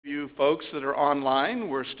you folks that are online,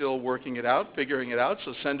 we're still working it out, figuring it out,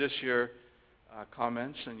 so send us your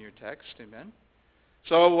comments and your text. Amen.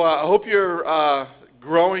 So I hope you're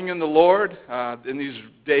growing in the Lord in these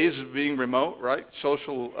days of being remote, right?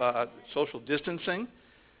 Social distancing.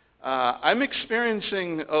 I'm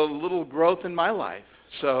experiencing a little growth in my life.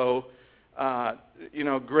 So,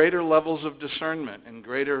 greater levels of discernment and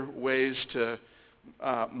greater ways to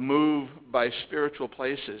move by spiritual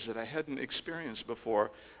places that I hadn't experienced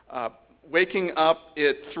before. Waking up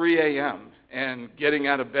at 3 a.m. and getting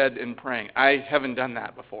out of bed and praying. I haven't done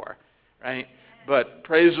that before, right? But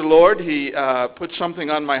praise the Lord, He put something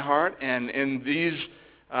on my heart, and in these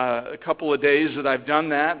a couple of days that I've done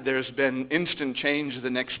that, there's been instant change the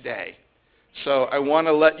next day. So I want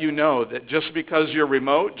to let you know that just because you're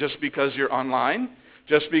remote, just because you're online,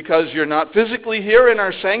 just because you're not physically here in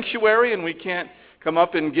our sanctuary and we can't come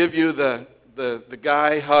up and give you the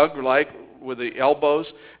guy hug like with the elbows,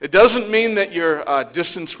 it doesn't mean that you're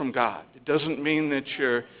distanced from God. It doesn't mean that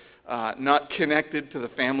you're not connected to the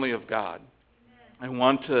family of God. I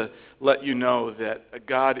want to let you know that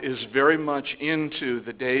God is very much into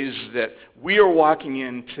the days that we are walking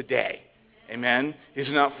in today. Amen? He's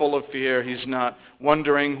not full of fear. He's not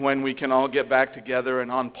wondering when we can all get back together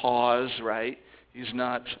and on pause, right? He's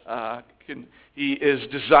not. He is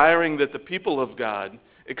desiring that the people of God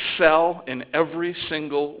excel in every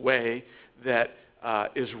single way that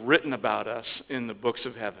is written about us in the books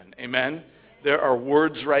of heaven. Amen? There are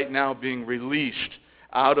words right now being released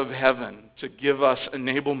out of heaven to give us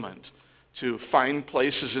enablement to find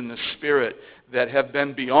places in the Spirit that have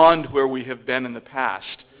been beyond where we have been in the past.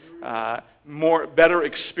 Better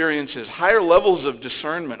experiences, higher levels of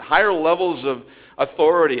discernment, higher levels of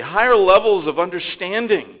authority, higher levels of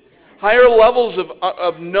understanding, higher levels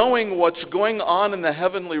of knowing what's going on in the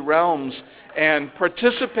heavenly realms and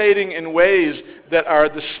participating in ways that are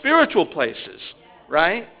the spiritual places,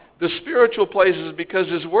 right? The spiritual places, because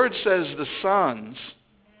His Word says the sons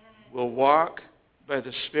will walk by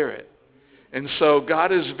the Spirit. And so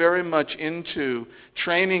God is very much into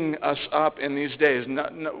training us up in these days.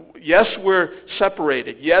 Yes, we're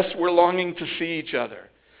separated. Yes, we're longing to see each other.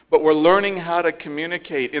 But we're learning how to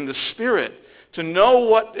communicate in the Spirit, to know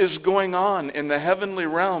what is going on in the heavenly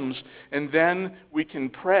realms. And then we can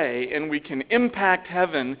pray and we can impact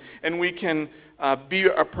heaven and we can be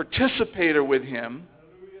a participator with Him.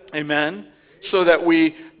 Amen? So that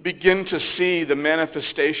we begin to see the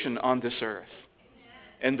manifestation on this earth.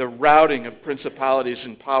 And the routing of principalities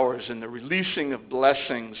and powers and the releasing of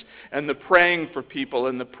blessings and the praying for people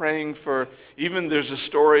and the praying for, even there's a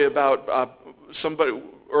story about somebody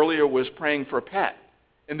earlier was praying for a pet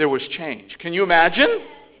and there was change. Can you imagine?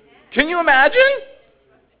 Can you imagine?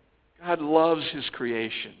 God loves His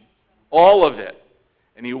creation. All of it.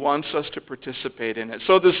 And He wants us to participate in it.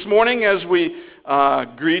 So this morning as we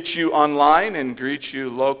greet you online and greet you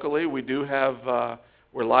locally, we do have...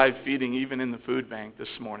 We're live feeding even in the food bank this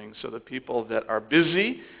morning. So the people that are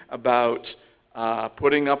busy about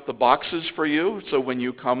putting up the boxes for you, so when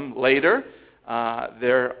you come later,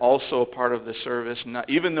 they're also a part of the service,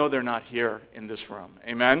 even though they're not here in this room.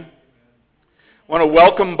 Amen? I want to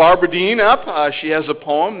welcome Barbara Dean up. She has a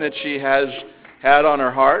poem that she has had on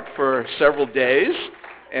her heart for several days.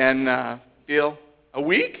 And feel a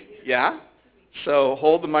week? Yeah? So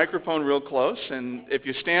hold the microphone real close. And if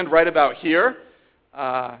you stand right about here,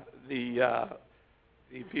 the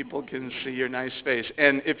people can see your nice face.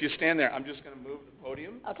 And if you stand there, I'm just going to move the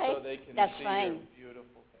podium so they can see your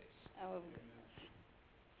beautiful face. Oh.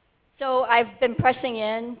 So I've been pressing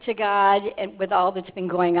in to God and with all that's been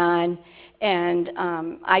going on. And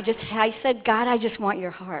I said, God, I just want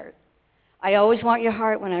your heart. I always want your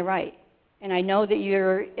heart when I write. And I know that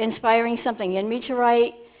you're inspiring something in me to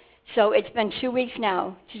write. So it's been 2 weeks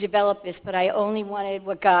now to develop this, but I only wanted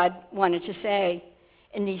what God wanted to say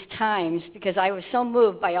in these times, because I was so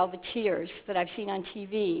moved by all the tears that I've seen on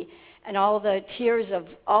TV and all the tears of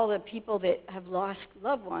all the people that have lost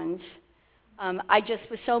loved ones. I just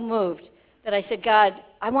was so moved that I said, God,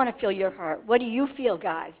 I want to feel your heart. What do you feel,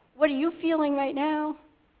 God? What are you feeling right now?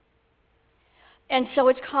 And so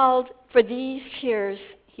it's called, For These Tears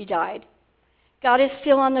He Died. God is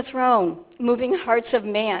still on the throne, moving hearts of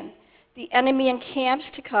man. The enemy encamps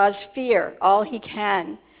to cause fear all he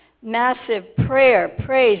can. Massive prayer,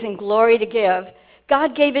 praise, and glory to give.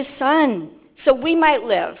 God gave His Son so we might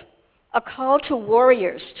live. A call to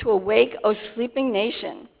warriors to awake, O sleeping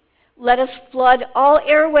nation. Let us flood all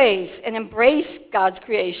airways and embrace God's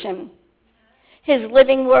creation. His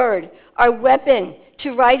living word, our weapon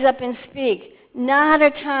to rise up and speak. Not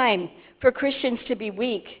a time for Christians to be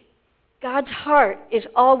weak. God's heart is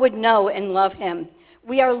all would know and love Him.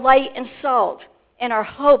 We are light and salt, and our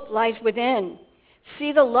hope lies within.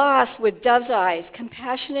 See the lost with dove's eyes,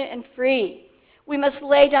 compassionate and free. We must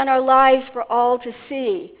lay down our lives for all to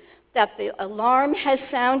see that the alarm has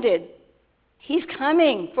sounded. He's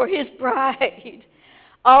coming for his bride.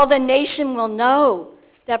 All the nation will know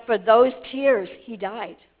that for those tears he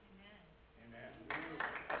died. Amen.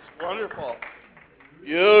 That's wonderful.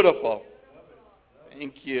 Beautiful.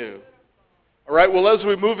 Thank you. All right, well, as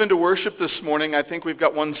we move into worship this morning, I think we've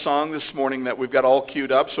got one song this morning that we've got all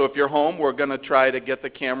queued up. So if you're home, we're going to try to get the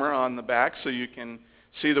camera on the back so you can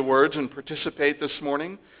see the words and participate this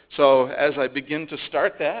morning. So as I begin to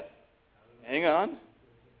start that, hang on.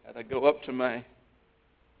 Gotta go up to my, I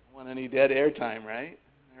don't want any dead air time, right?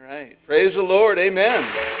 All right. Praise the Lord. Amen.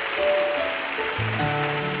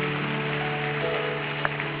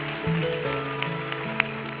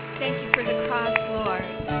 Thank you for the cross, Lord.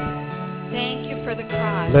 Thank you for the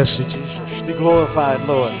cross. Blessed Jesus. Be glorified,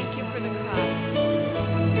 Lord. Thank you for the cross.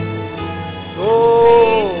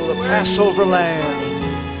 Oh, the Passover Lamb.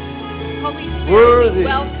 Holy Spirit, Worthy. we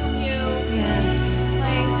welcome you in this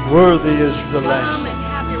place. Worthy is the Come Lamb. and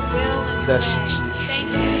have your will and Blessed way. Jesus.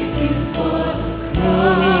 Thank you for the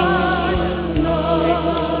cross, Lord.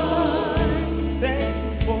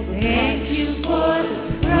 Thank you for the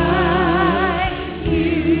price you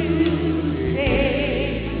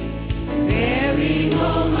paid, bearing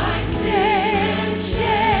all my sins,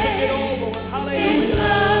 shed in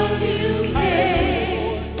love you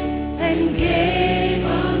gave, and gave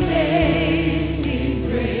amazing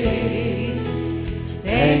grace.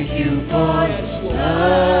 Thank you for your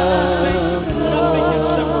love, Lord.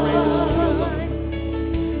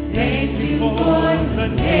 Thank you for the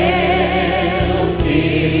nail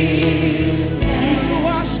pierced hands. You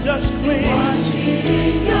washed us clean. Washing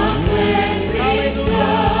in your cleansing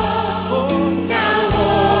flow. Now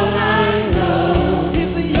all I know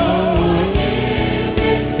is your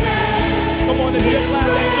forgiveness. Come on and just clap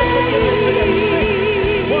that just a little bit today.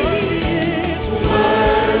 Worthy is the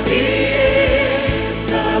Lamb.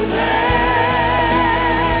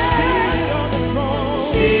 Seated on the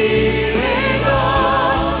throne. Seated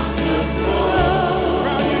on the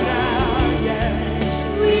throne.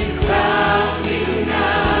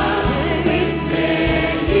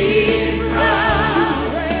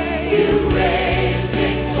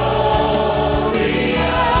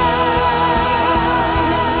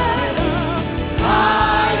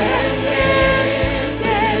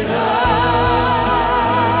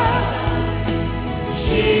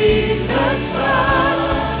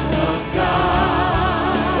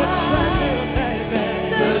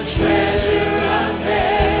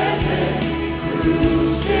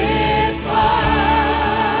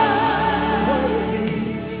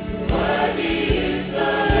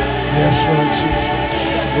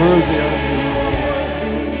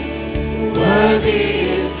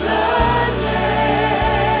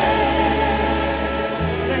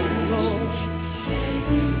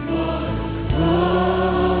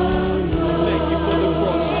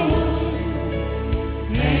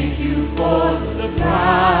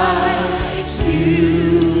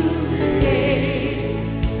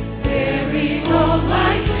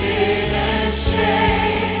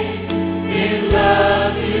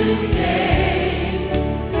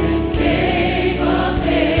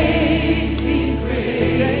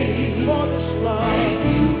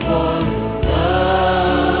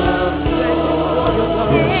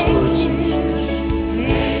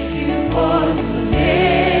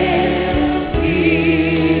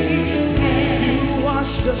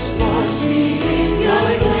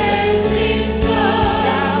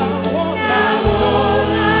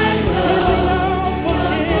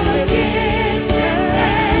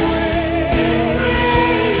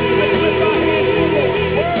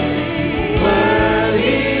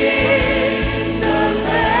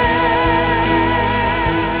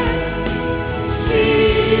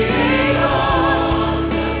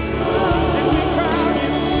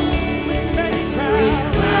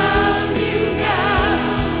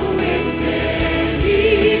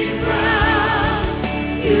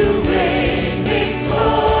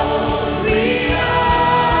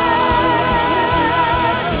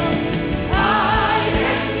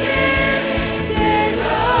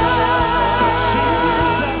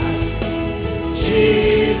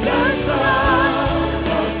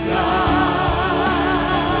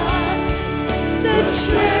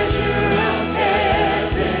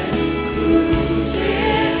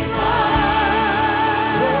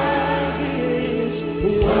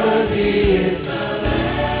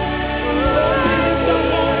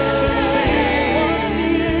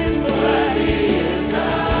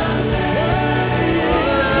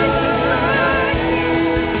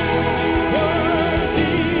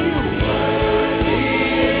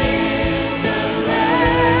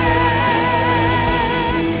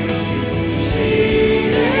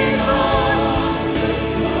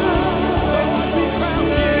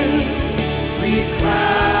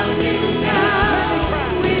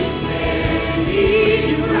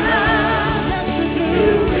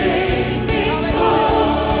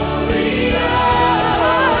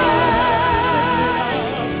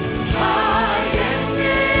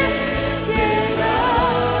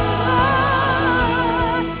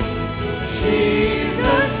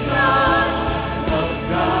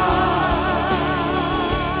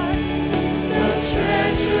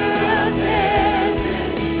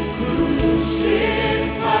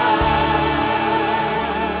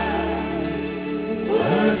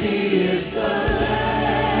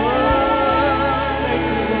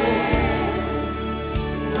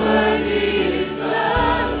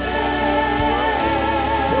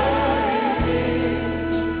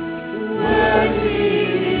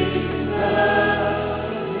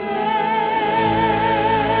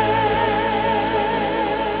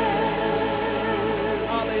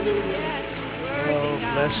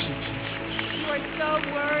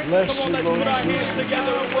 Bless Come on, you, let's Lord put our hands Jesus.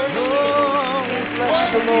 together and worship. Oh, we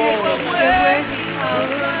bless the Lord.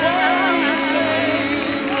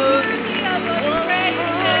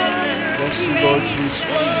 Bless you, Lord Jesus.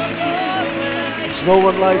 There's no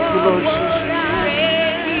one like you, Lord Jesus.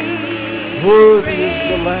 Worthy is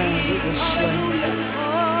the Lamb that was slain.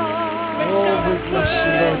 Oh, we bless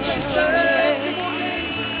you, Lord Jesus.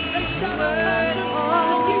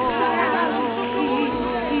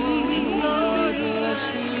 Lord, bless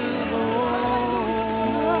you,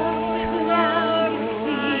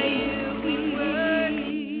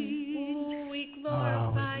 Oh, we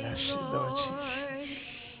bless you, Lord Jesus.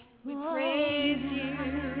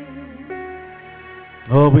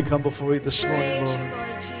 Oh, we come before you this morning, Lord.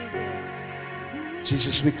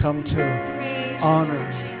 Jesus, we come to honor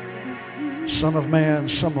Son of Man,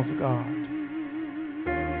 Son of God.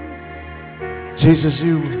 Jesus,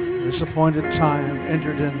 you, this appointed time,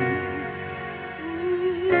 entered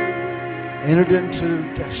into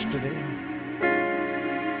destiny,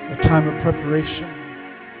 a time of preparation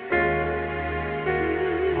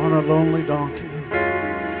on a lonely donkey,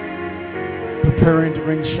 preparing to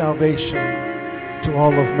bring salvation to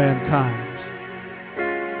all of mankind,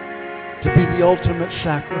 to be the ultimate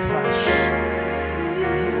sacrifice.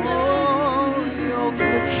 Oh, the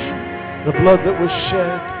ultimate, the blood that was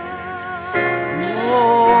shed.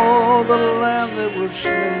 Oh, the Lamb that was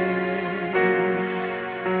slain.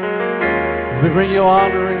 We bring you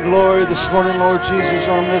honor and glory this morning, Lord Jesus,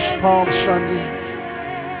 on this Palm Sunday.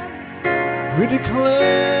 We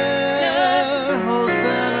declare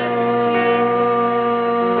Hosanna.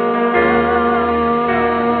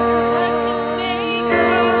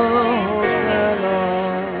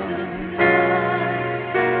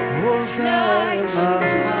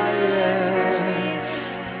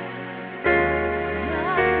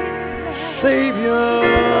 Savior,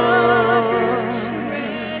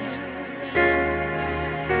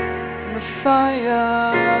 Messiah,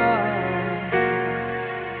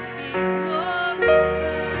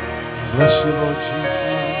 bless you, Lord Jesus.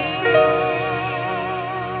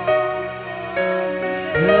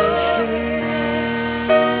 Bless you,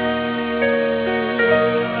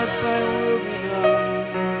 let thy will be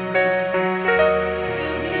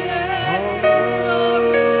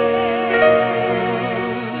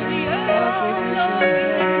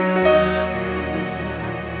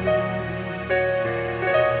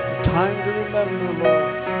time to remember,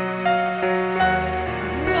 Lord.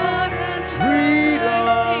 Freedom.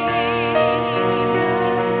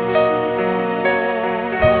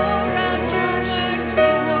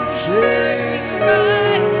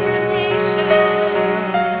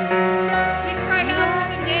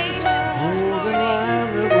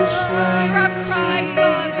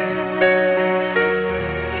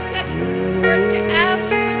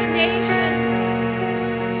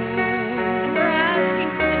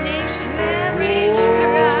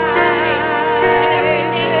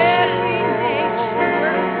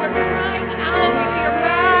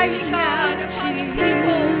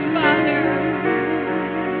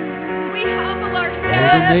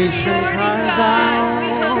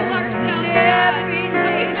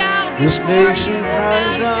 This nation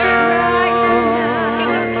cries out,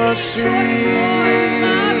 mercy,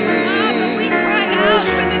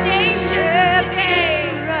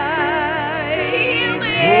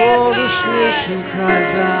 oh, this nation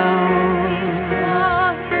cries out,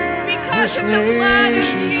 this nation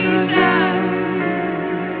cries out.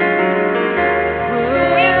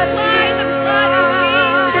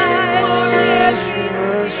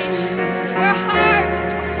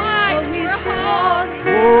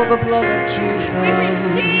 The blood of Jesus. We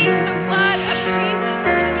receive the blood of Jesus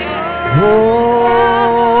today.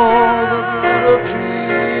 Oh, the blood of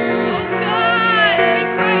Jesus. Oh God, we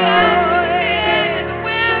cry out for the men and the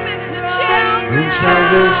women and the children. Bring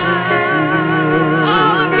salvation to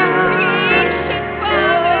all of your creation,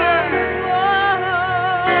 Father.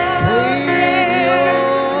 Savior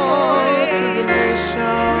to the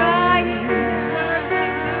nation.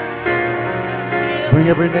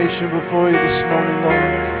 Bring every nation before you this morning,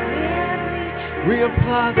 Lord. We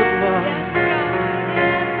apply the blood.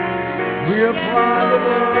 We apply the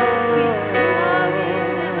blood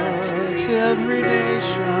to every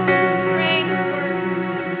nation.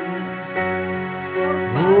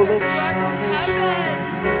 Oh, the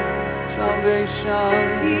salvation.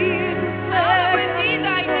 Hallowed be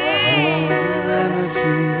thy name.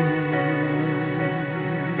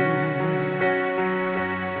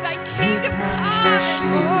 Thy kingdom come.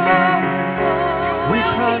 We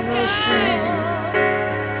cry mercy.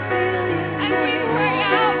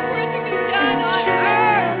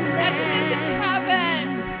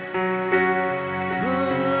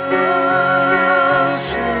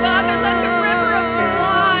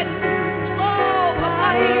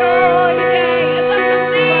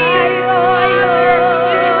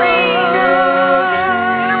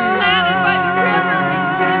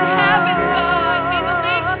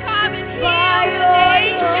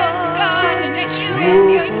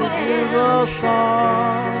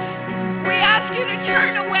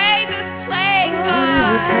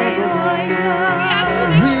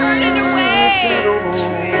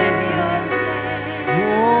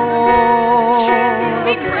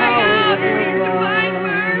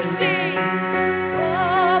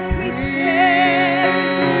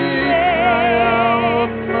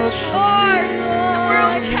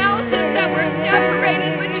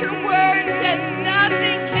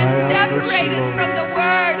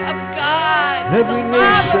 every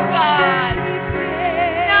nation,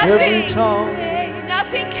 every tongue,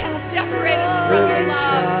 Nothing can separate us from your every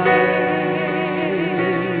love.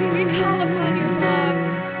 We tribe. call upon your love.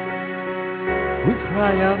 We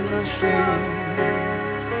cry out mercy.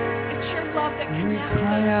 It's your love that We connects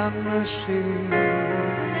cry us. out mercy.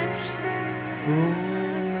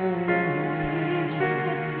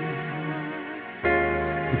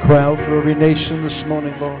 We cry out for every nation this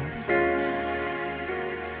morning, Lord.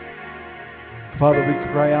 Father, we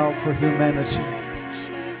cry out for humanity.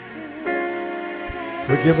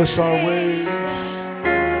 Forgive us our ways.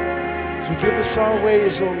 Forgive us our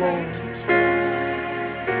ways, O Lord.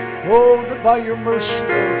 Oh, that by your mercy,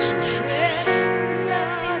 Lord Jesus,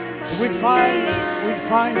 we'd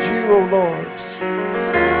find you, O Lord.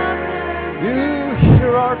 You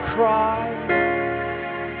hear our cry.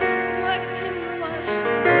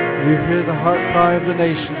 You hear the heart cry of the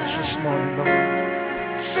nations this morning, Lord.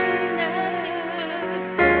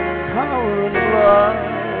 Power and blood.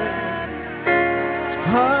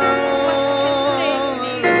 Power and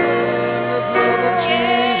the blood of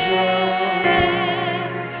Jesus.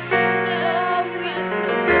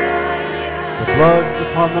 The blood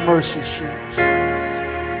upon the mercy seat.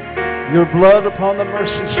 Your blood upon the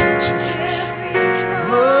mercy seat, Jesus.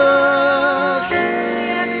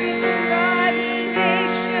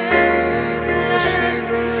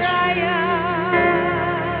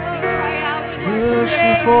 Mercy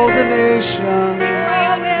for the nation.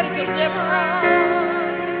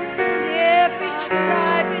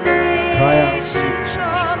 Cry out, Jesus.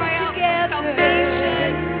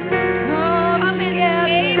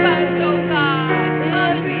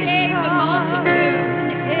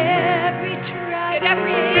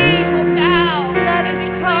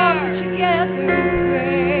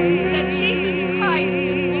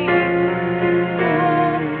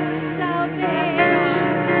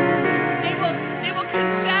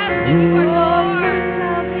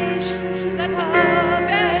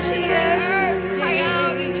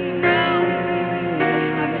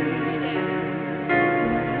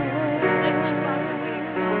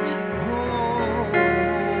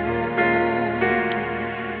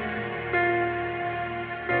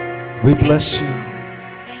 We bless you.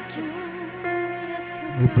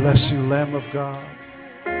 We bless you, Lamb of God.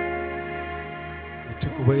 You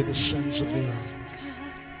took away the sins of the earth.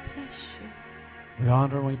 We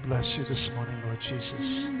honor and we bless you this morning, Lord Jesus.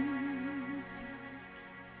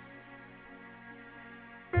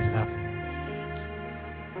 We love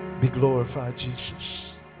you. Be glorified, Jesus.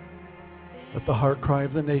 Let the heart cry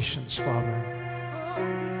of the nations, Father,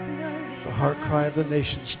 the heart cry of the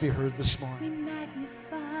nations be heard this morning.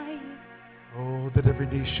 Oh, that every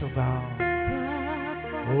knee shall bow.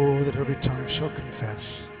 Oh, that every tongue shall confess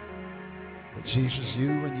that Jesus,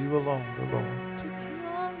 you and you alone are Lord.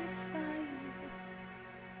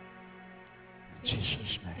 In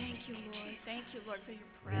Jesus' name. Thank you, Lord. Thank you, Lord, for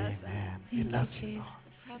your presence. Amen. We love you, Lord.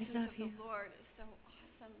 The presence of the Lord is so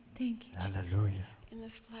awesome. Thank you. Hallelujah. In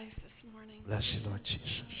this place this morning. Bless you, Lord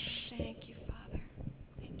Jesus. Thank you, Father.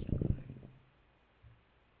 Thank you, Lord.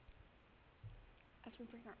 As we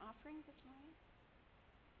bring our offering this morning.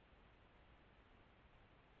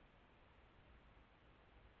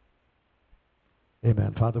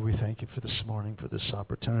 Amen. Father, we thank you for this morning, for this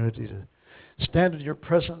opportunity to stand in your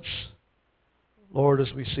presence. Lord,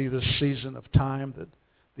 as we see this season of time that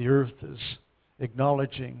the earth is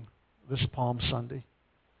acknowledging this Palm Sunday.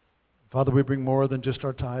 Father, we bring more than just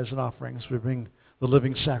our tithes and offerings. We bring the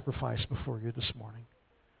living sacrifice before you this morning.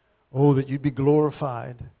 Oh, that you be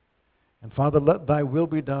glorified. And Father, let thy will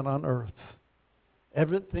be done on earth.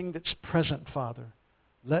 Everything that's present, Father,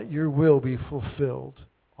 let your will be fulfilled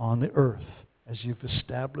on the earth as you've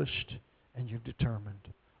established and you've determined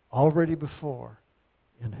already before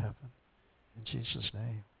in heaven. In Jesus'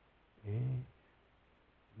 name,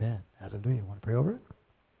 amen. Hallelujah. Want to pray over it?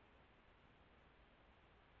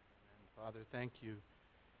 Father, thank you.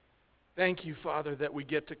 Thank you, Father, that we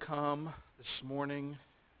get to come this morning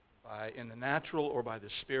in the natural or by the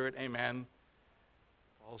Spirit. Amen.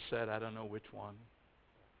 Paul said, I don't know which one.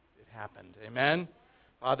 It happened. Amen.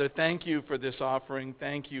 Father, thank you for this offering.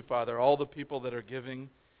 Thank you, Father, all the people that are giving.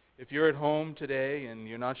 If you're at home today and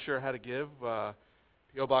you're not sure how to give,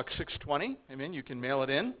 P.O. Box 620, amen, you can mail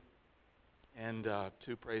it in and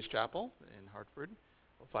to Praise Chapel in Hartford,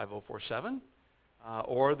 50047.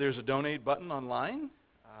 Or there's a donate button online,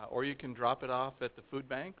 or you can drop it off at the food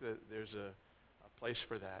bank. There's a place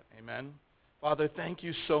for that. Amen. Father, thank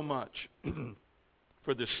you so much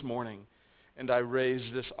for this morning. And I raise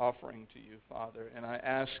this offering to you, Father. And I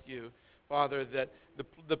ask you, Father, that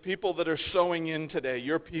the people that are sowing in today,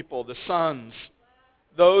 your people, the sons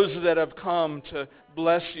those that have come to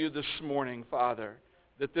bless you this morning, Father,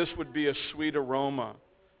 that this would be a sweet aroma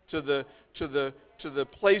to the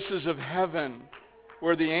places of heaven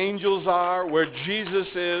where the angels are, where Jesus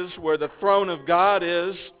is, where the throne of God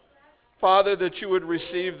is. Father, that you would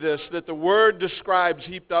receive this, that the Word describes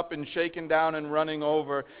heaped up and shaken down and running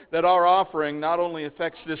over, that our offering not only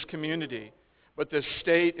affects this community, but this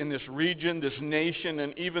state and this region, this nation,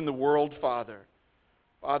 and even the world, Father.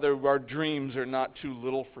 Father, our dreams are not too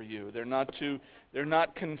little for you. They're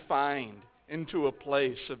not confined into a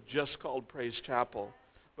place of just called Praise Chapel.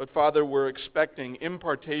 But Father, we're expecting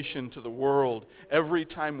impartation to the world every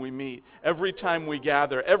time we meet, every time we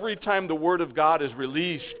gather, every time the Word of God is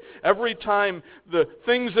released, every time the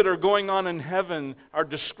things that are going on in heaven are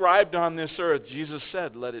described on this earth. Jesus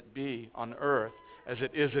said, let it be on earth as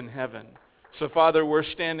it is in heaven. So Father, we're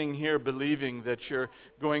standing here believing that you're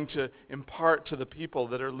going to impart to the people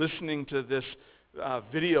that are listening to this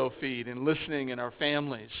video feed and listening in our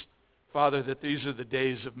families, Father, that these are the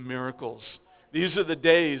days of miracles. These are the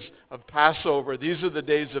days of Passover. These are the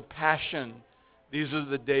days of passion. These are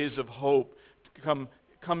the days of hope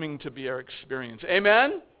coming to be our experience.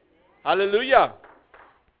 Amen? Hallelujah.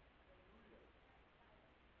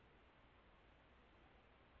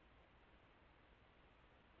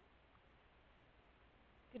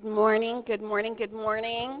 Good morning, good morning, good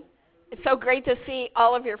morning. It's so great to see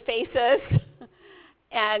all of your faces.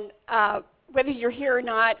 And whether you're here or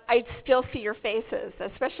not, I still see your faces,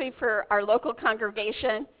 especially for our local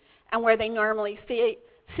congregation and where they normally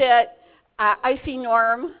sit. I see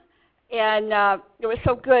Norm, and it was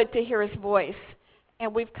so good to hear his voice.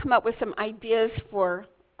 And we've come up with some ideas for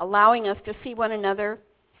allowing us to see one another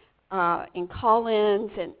in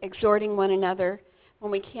call-ins and exhorting one another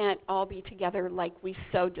when we can't all be together like we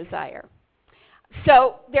so desire.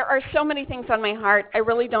 So there are so many things on my heart. I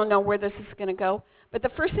really don't know where this is going to go. But the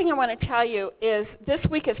first thing I want to tell you is this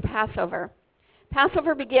week is Passover.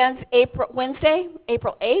 Passover begins Wednesday,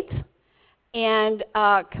 April 8th, and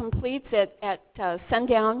completes at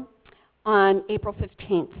sundown on April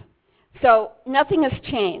 15th. So nothing has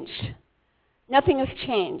changed. Nothing has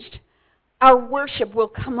changed. Our worship will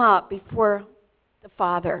come up before the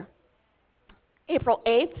Father. April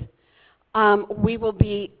 8th, we will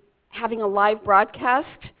be having a live broadcast.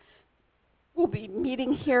 We'll be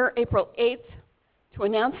meeting here April 8th to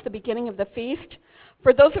announce the beginning of the feast.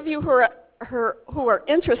 For those of you who are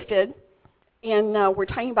interested, and we're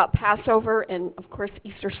talking about Passover and, of course,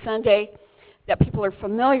 Easter Sunday that people are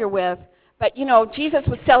familiar with, but, you know, Jesus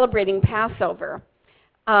was celebrating Passover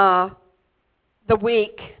the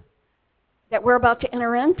week that we're about to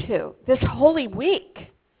enter into. This Holy Week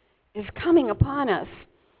is coming upon us.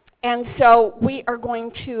 And so we are going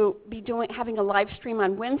to be having a live stream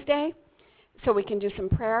on Wednesday so we can do some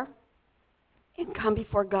prayer and come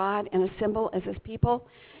before God and assemble as His people.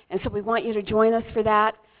 And so we want you to join us for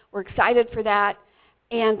that. We're excited for that.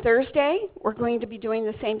 And Thursday, we're going to be doing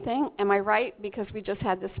the same thing. Am I right? Because we just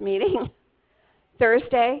had this meeting.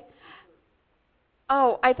 Thursday.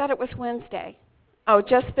 Oh, I thought it was Wednesday. Oh,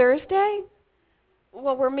 just Thursday?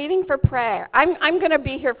 Well, we're meeting for prayer. I'm going to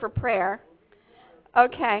be here for prayer.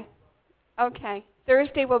 Okay.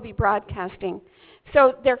 Thursday we'll be broadcasting.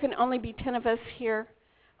 So there can only be 10 of us here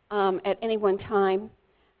at any one time.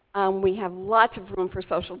 We have lots of room for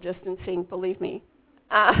social distancing, believe me.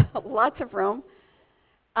 Lots of room.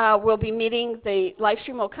 We'll be meeting. The live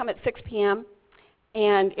stream will come at 6 p.m.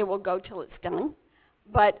 and it will go till it's done.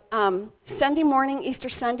 But Sunday morning, Easter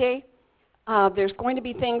Sunday, there's going to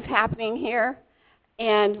be things happening here.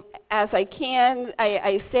 And as I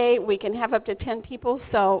say, we can have up to 10 people.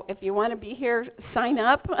 So if you want to be here, sign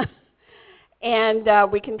up.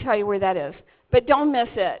 And we can tell you where that is. But don't miss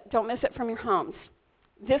it. Don't miss it from your homes.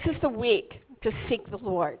 This is the week to seek the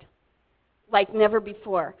Lord like never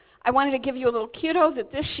before. I wanted to give you a little kudo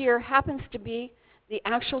that this year happens to be the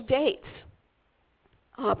actual dates.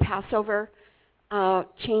 Passover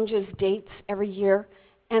changes dates every year.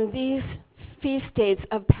 And these feast dates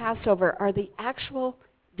of Passover are the actual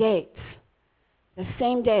dates, the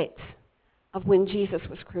same dates of when Jesus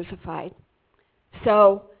was crucified.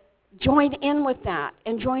 So join in with that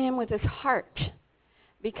and join in with His heart,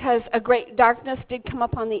 because a great darkness did come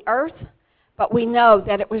upon the earth, but we know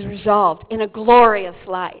that it was resolved in a glorious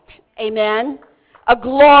light. Amen? A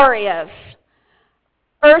glorious,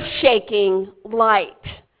 earth-shaking light.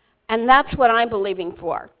 And that's what I'm believing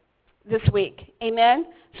for this week. Amen?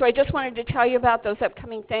 So I just wanted to tell you about those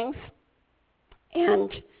upcoming things. And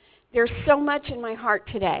there's so much in my heart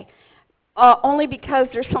today, only because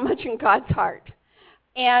there's so much in God's heart.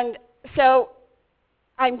 And so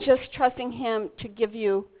I'm just trusting Him to give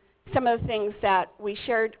you some of the things that we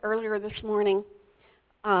shared earlier this morning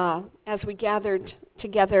as we gathered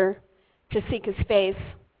together to seek His face.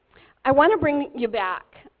 I want to bring you back.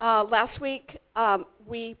 Last week,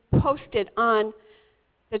 we posted on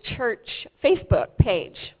the church Facebook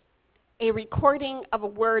page a recording of a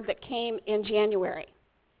word that came in January.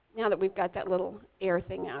 Now that we've got that little air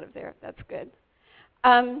thing out of there, that's good.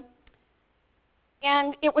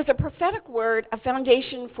 And it was a prophetic word, a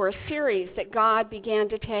foundation for a series that God began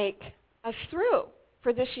to take us through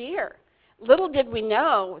for this year. Little did we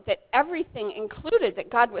know that everything included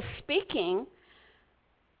that God was speaking,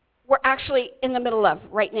 we're actually in the middle of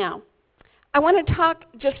right now. I want to talk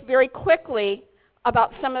just very quickly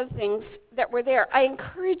about some of the things that were there. I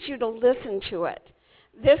encourage you to listen to it.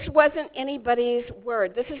 This wasn't anybody's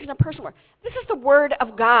word. This isn't a personal word. This is the word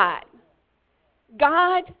of God.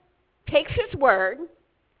 God takes His word,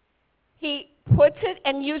 He puts it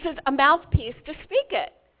and uses a mouthpiece to speak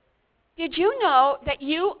it. Did you know that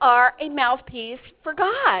you are a mouthpiece for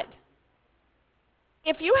God?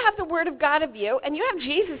 If you have the Word of God of you, and you have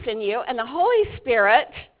Jesus in you, and the Holy Spirit,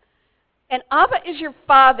 and Abba is your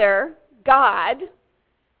Father, God,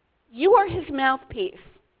 you are His mouthpiece.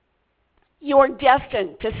 You are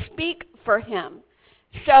destined to speak for Him.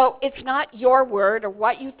 So it's not your word or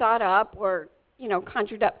what you thought up or,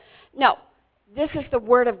 conjured up. No, this is the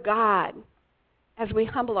Word of God as we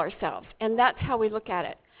humble ourselves, and that's how we look at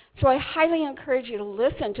it. So I highly encourage you to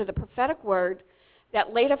listen to the prophetic word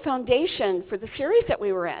that laid a foundation for the series that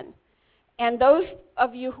we were in. And those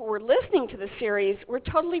of you who were listening to the series were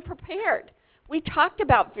totally prepared. We talked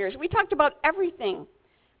about fears. We talked about everything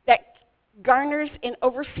that garners and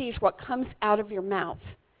oversees what comes out of your mouth.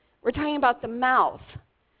 We're talking about the mouth.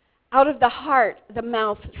 Out of the heart, the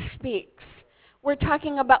mouth speaks. We talked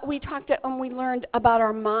and we learned about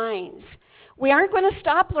our minds. We aren't going to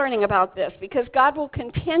stop learning about this because God will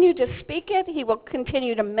continue to speak it. He will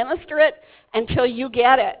continue to minister it until you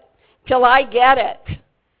get it, till I get it.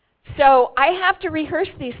 So I have to rehearse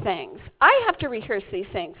these things.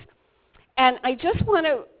 And I just want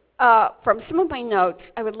to, from some of my notes,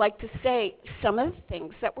 I would like to say some of the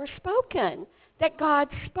things that were spoken, that God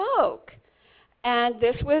spoke. And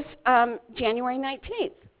this was January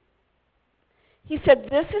 19th. He said,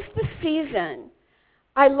 this is the season.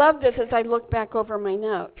 I love this as I look back over my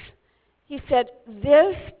notes. He said,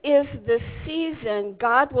 this is the season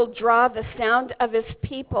God will draw the sound of His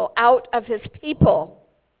people out of His people.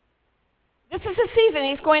 This is the season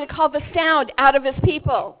He's going to call the sound out of His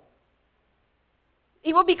people.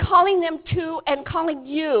 He will be calling them to and calling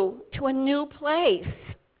you to a new place.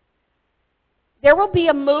 There will be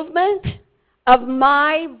a movement of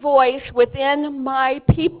my voice within my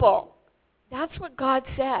people. That's what God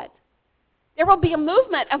said. There will be a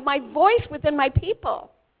movement of my voice within my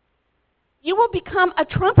people. You will become a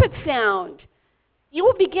trumpet sound. You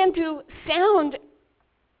will begin to sound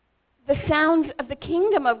the sounds of the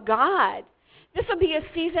kingdom of God. This will be a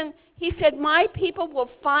season, He said, my people will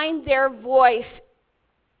find their voice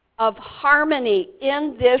of harmony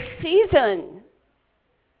in this season.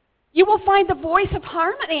 You will find the voice of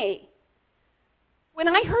harmony. When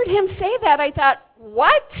I heard Him say that, I thought,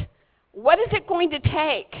 what? What is it going to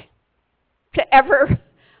take to ever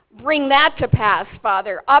bring that to pass,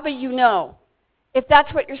 Father? Abba, you know, if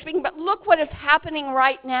that's what you're speaking. But look what is happening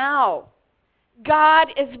right now. God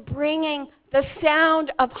is bringing the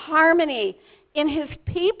sound of harmony in His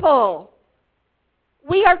people.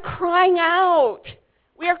 We are crying out.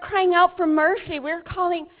 We are crying out for mercy. We're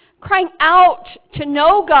crying out to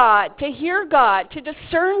know God, to hear God, to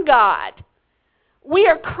discern God. We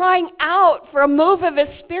are crying out for a move of His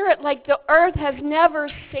Spirit like the earth has never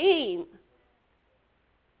seen.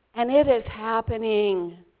 And it is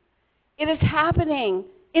happening. It is happening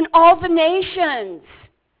in all the nations.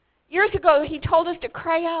 Years ago, He told us to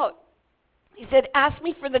cry out. He said, ask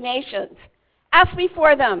me for the nations. Ask me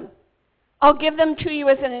for them. I'll give them to you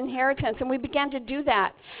as an inheritance. And we began to do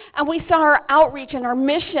that. And we saw our outreach and our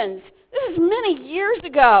missions. This is many years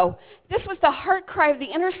ago. This was the heart cry of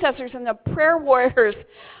the intercessors and the prayer warriors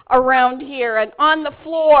around here and on the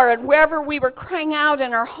floor and wherever we were crying out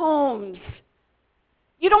in our homes.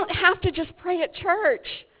 You don't have to just pray at church.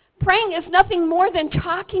 Praying is nothing more than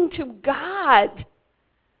talking to God.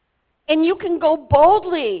 And you can go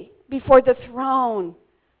boldly before the throne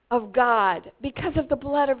of God because of the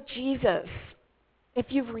blood of Jesus if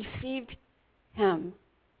you've received Him.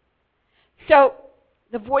 So,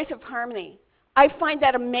 the voice of harmony. I find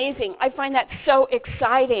that amazing. I find that so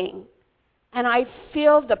exciting. And I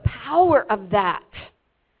feel the power of that.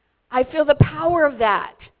 I feel the power of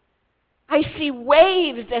that. I see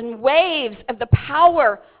waves and waves of the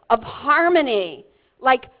power of harmony,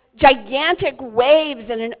 like gigantic waves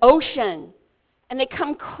in an ocean, and they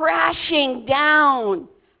come crashing down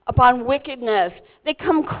upon wickedness. They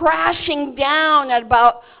come crashing down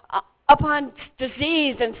upon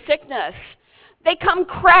disease and sickness. They come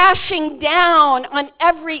crashing down on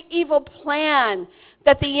every evil plan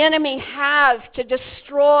that the enemy has to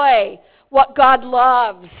destroy what God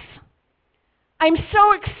loves. I'm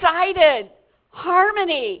so excited.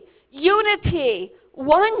 Harmony, unity,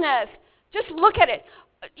 oneness. Just look at it.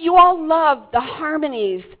 You all love the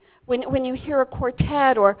harmonies when you hear a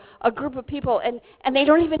quartet or a group of people, and they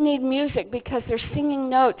don't even need music because they're singing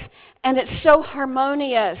notes, and it's so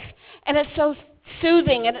harmonious, and it's so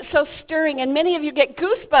soothing, and it's so stirring, and many of you get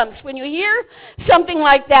goosebumps when you hear something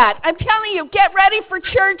like that. I'm telling you, get ready for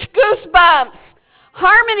church goosebumps,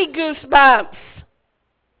 harmony goosebumps.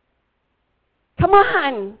 Come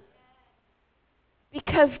on.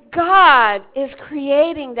 Because God is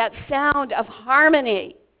creating that sound of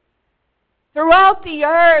harmony throughout the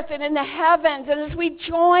earth and in the heavens, and as we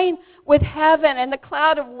join with heaven and the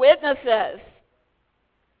cloud of witnesses,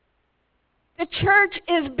 the church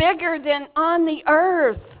is bigger than on the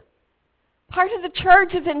earth. Part of the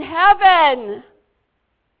church is in heaven.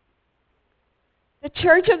 The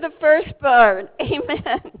church of the firstborn.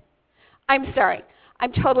 Amen. I'm sorry.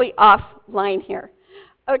 I'm totally offline here.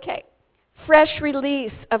 Okay. Fresh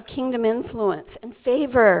release of kingdom influence and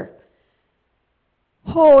favor.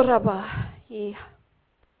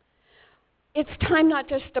 It's time not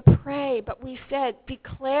just to pray, but we said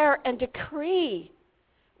declare and decree.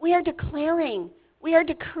 We are declaring. We are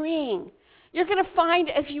decreeing. You're going to find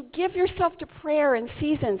as you give yourself to prayer in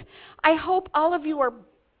seasons, I hope all of you are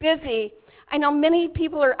busy. I know many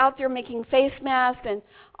people are out there making face masks and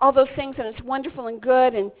all those things, and it's wonderful and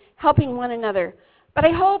good and helping one another. But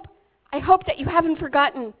I hope that you haven't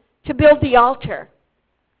forgotten to build the altar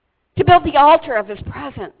of His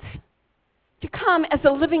presence, to come as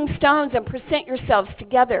the living stones and present yourselves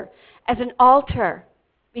together as an altar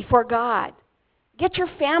before God. Get your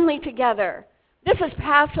family together. This is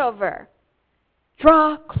Passover.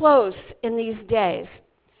 Draw close in these days.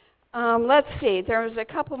 Let's see. There was a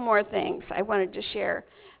couple more things I wanted to share.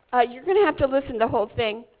 You're going to have to listen to the whole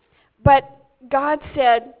thing. But God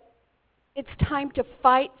said, it's time to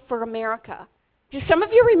fight for America. Do some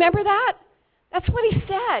of you remember that? That's what He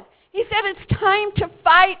said. He said it's time to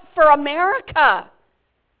fight for America.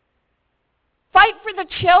 Fight for the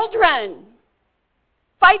children.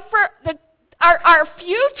 Fight for our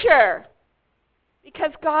future.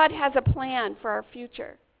 Because God has a plan for our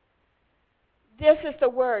future. This is the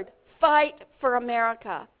word, fight for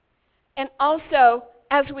America. And also,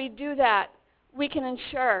 as we do that, we can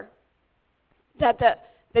ensure that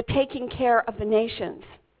the taking care of the nations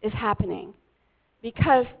is happening.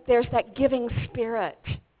 Because there's that giving spirit.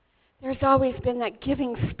 There's always been that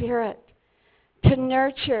giving spirit to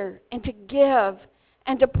nurture and to give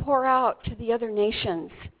and to pour out to the other nations.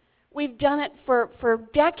 We've done it for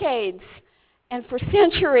decades and for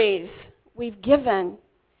centuries. We've given.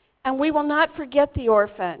 And we will not forget the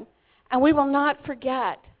orphan. And we will not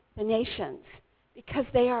forget the nations. Because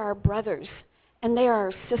they are our brothers and they are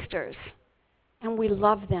our sisters. And we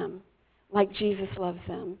love them like Jesus loves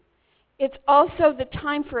them. It's also the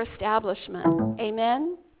time for establishment.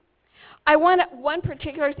 Amen? I want one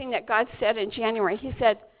particular thing that God said in January. He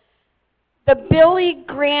said, the Billy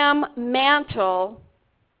Graham mantle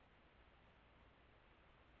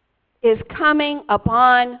is coming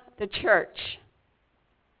upon the church.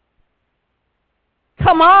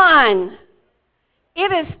 Come on.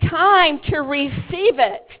 It is time to receive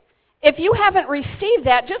it. If you haven't received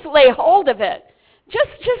that, just lay hold of it.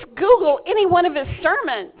 Just Google any one of his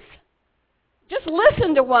sermons. Just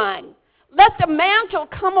listen to one. Let the mantle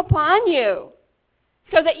come upon you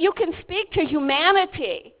so that you can speak to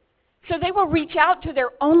humanity, so they will reach out to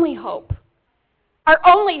their only hope. Our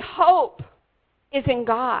only hope is in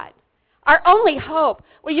God. Our only hope.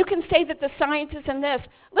 Well, you can say that the science is in this.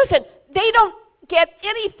 Listen, they don't get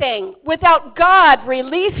anything without God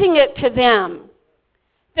releasing it to them.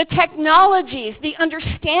 The technologies, the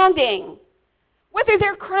understanding, whether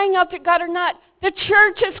they're crying out to God or not, the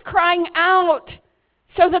church is crying out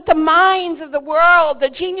so that the minds of the world, the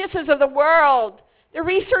geniuses of the world, the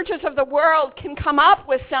researchers of the world can come up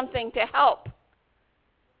with something to help.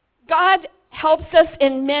 God helps us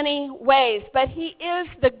in many ways, but He is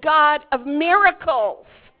the God of miracles.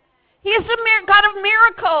 He is the God of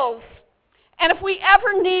miracles. And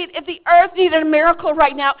if the earth needed a miracle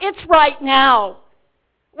right now, it's right now.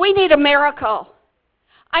 We need a miracle.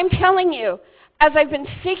 I'm telling you, as I've been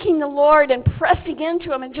seeking the Lord and pressing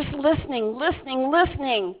into Him and just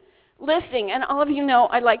listening, listening. And all of you know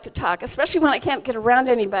I like to talk, especially when I can't get around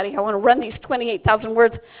anybody. I want to run these 28,000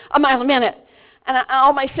 words a mile a minute. And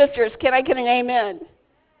all my sisters, can I get an amen?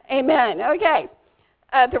 Amen. Okay.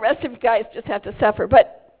 The rest of you guys just have to suffer.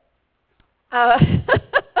 But,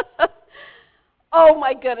 oh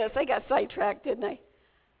my goodness, I got sidetracked, didn't I?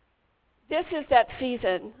 This is that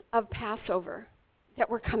season of Passover that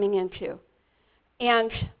we're coming into.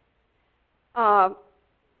 And, the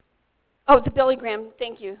Billy Graham,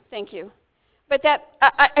 thank you. But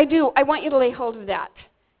I want you to lay hold of that.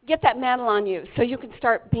 Get that mantle on you so you can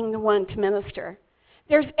start being the one to minister.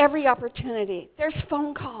 There's every opportunity. There's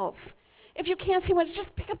phone calls. If you can't see one,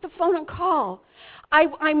 just pick up the phone and call.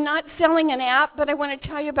 I'm not selling an app, but I want to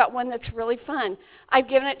tell you about one that's really fun. I've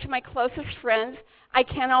given it to my closest friends. I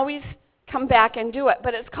can't always come back and do it,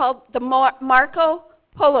 but it's called the Marco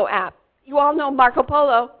Polo app. You all know Marco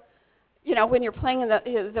Polo, when you're playing in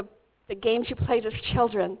the games you played as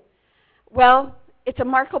children. Well, it's a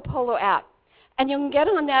Marco Polo app. And you can get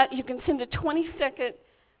on that. You can send a 20-second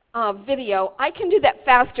video. I can do that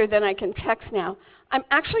faster than I can text now. I'm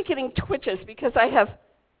actually getting twitches because I have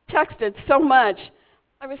texted so much.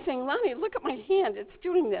 I was saying, Lonnie, look at my hand. It's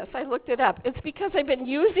doing this. I looked it up. It's because I've been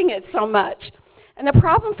using it so much. And the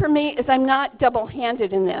problem for me is I'm not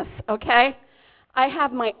double-handed in this, okay? I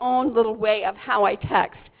have my own little way of how I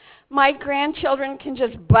text. My grandchildren can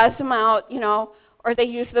just buzz them out, or they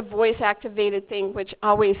use the voice-activated thing, which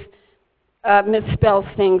always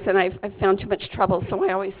misspells things, and I've found too much trouble, so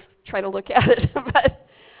I always try to look at it. But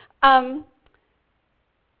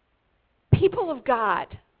people of God,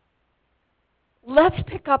 let's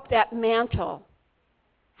pick up that mantle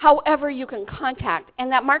however you can contact.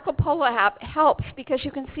 And that Marco Polo app helps because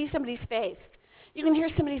you can see somebody's face. You can hear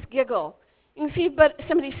somebody's giggle. You can see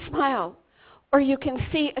somebody smile. Or you can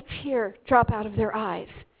see a tear drop out of their eyes.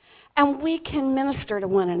 And we can minister to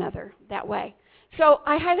one another that way. So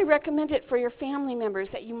I highly recommend it for your family members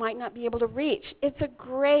that you might not be able to reach. It's a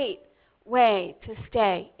great way to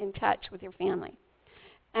stay in touch with your family.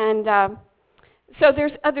 And so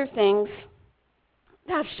there's other things.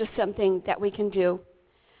 That's just something that we can do.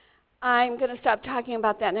 I'm going to stop talking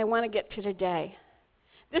about that, and I want to get to today.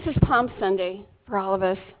 This is Palm Sunday for all of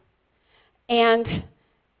us. And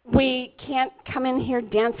we can't come in here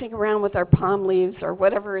dancing around with our palm leaves or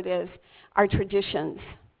whatever it is, our traditions.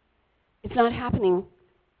 It's not happening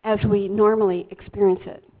as we normally experience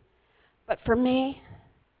it. But for me,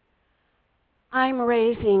 I'm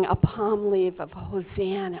raising a palm leaf of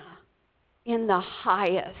Hosanna in the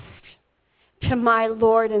highest to my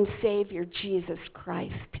Lord and Savior, Jesus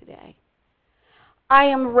Christ, today. I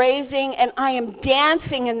am raising and I am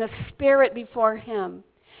dancing in the Spirit before Him.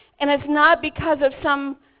 And it's not because of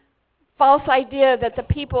some false idea that the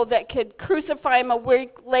people that could crucify Him a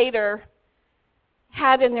week later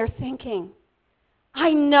had in their thinking.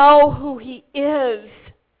 I know who He is.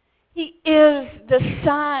 He is the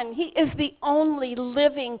Son. He is the only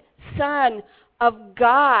living Son of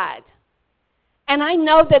God. And I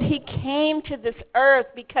know that He came to this earth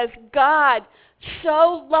because God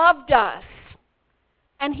so loved us.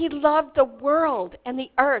 And He loved the world and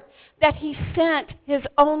the earth that He sent His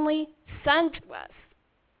only Son to us.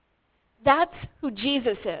 That's who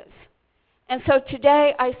Jesus is. And so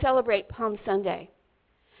today I celebrate Palm Sunday.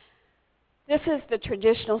 This is the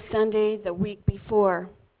traditional Sunday the week before,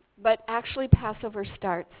 but actually Passover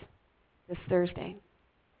starts this Thursday.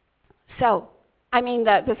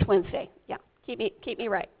 This Wednesday. Yeah, keep me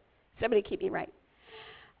right. Somebody keep me right.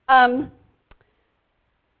 I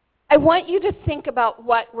want you to think about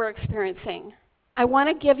what we're experiencing. I want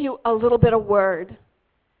to give you a little bit of word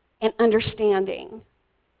and understanding.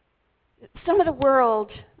 Some of the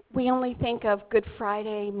world, we only think of Good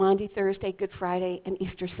Friday, Maundy Thursday, Good Friday, and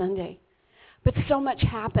Easter Sunday. But so much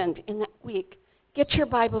happened in that week. Get your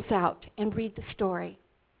Bibles out and read the story.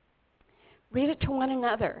 Read it to one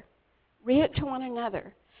another. Read it to one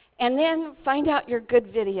another. And then find out your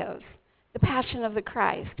good videos, The Passion of the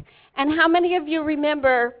Christ. And how many of you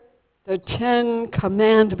remember the 10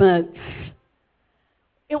 Commandments?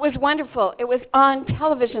 It was wonderful. It was on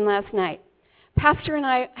television last night. Pastor and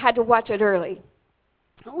I had to watch it early.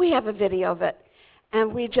 We have a video of it.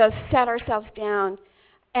 And we just sat ourselves down.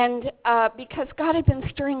 And because God had been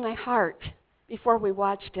stirring my heart before we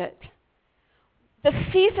watched it. The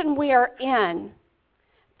season we are in,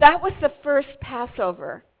 that was the first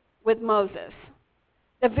Passover with Moses.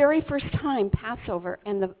 The very first time Passover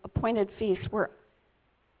and the appointed feasts were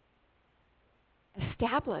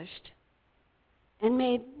established and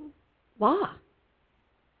made law,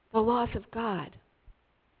 the laws of God.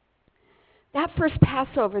 That first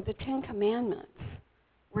Passover, the 10 Commandments,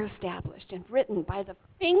 were established and written by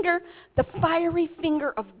the fiery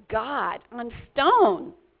finger of God on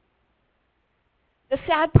stone. The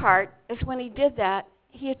sad part is when he did that,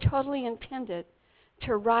 he had totally intended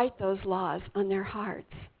to write those laws on their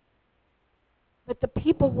hearts. But the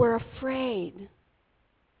people were afraid.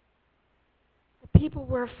 The people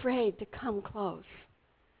were afraid to come close.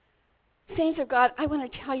 Saints of God, I want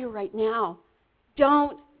to tell you right now,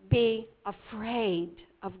 don't be afraid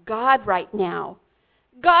of God right now.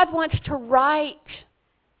 God wants to write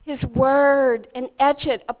His Word and etch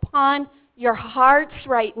it upon your hearts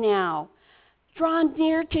right now. Draw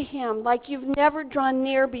near to Him like you've never drawn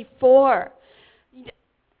near before.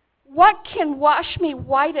 What can wash me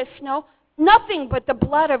white as snow? Nothing but the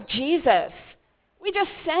blood of Jesus. We just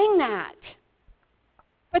sang that.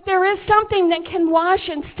 But there is something that can wash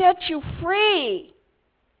and set you free.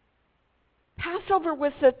 Passover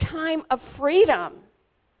was the time of freedom.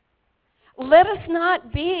 Let us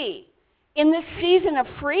not be in this season of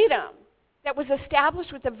freedom that was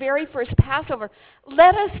established with the very first Passover.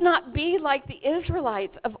 Let us not be like the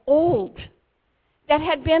Israelites of old that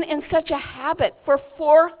had been in such a habit for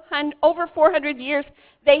over 400 years.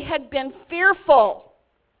 They had been fearful.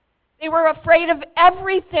 They were afraid of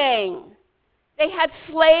everything. They had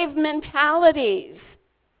slave mentalities.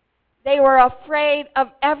 They were afraid of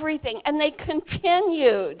everything, and they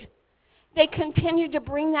continued. They continued to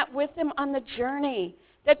bring that with them on the journey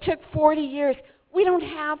that took 40 years. We don't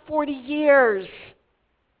have 40 years.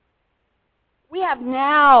 We have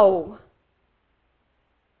now.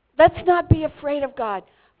 Let's not be afraid of God.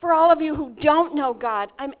 For all of you who don't know God,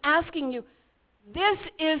 I'm asking you, this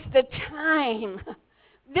is the time.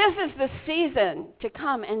 This is the season to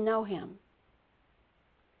come and know Him.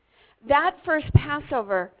 That first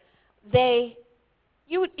Passover,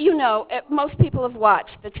 you know, most people have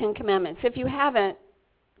watched the Ten Commandments. If you haven't,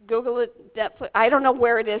 Google it, Netflix, I don't know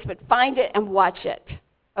where it is, but find it and watch it,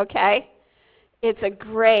 okay? It's a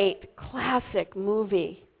great, classic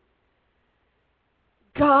movie.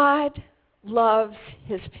 God loves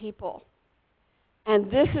His people. And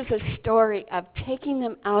this is a story of taking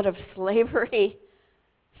them out of slavery,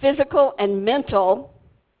 physical and mental,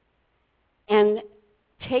 and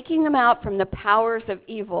taking them out from the powers of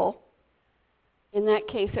evil. In that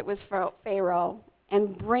case, it was Pharaoh,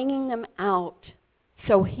 and bringing them out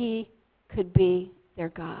so He could be their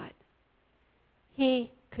God.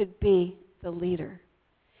 He could be the leader.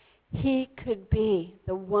 He could be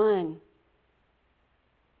the one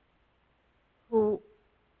who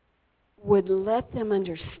would let them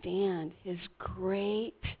understand His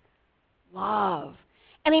great love.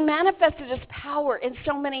 And He manifested His power in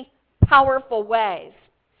so many powerful ways.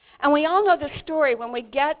 And we all know the story when we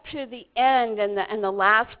get to the end and the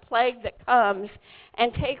last plague that comes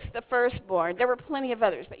and takes the firstborn. There were plenty of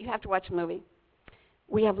others, but you have to watch the movie.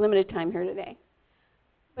 We have limited time here today.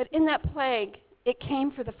 But in that plague, it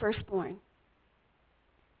came for the firstborn.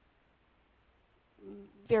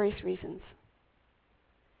 Various reasons.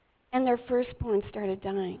 And their firstborn started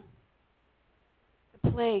dying.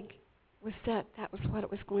 The plague was set. That was what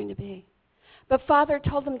it was going to be. But Father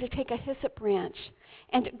told them to take a hyssop branch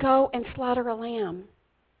and to go and slaughter a lamb.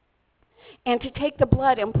 And to take the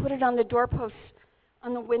blood and put it on the doorposts,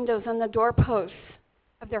 on the windows, on the doorposts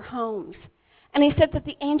of their homes. And He said that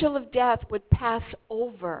the angel of death would pass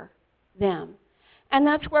over them. And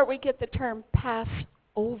that's where we get the term pass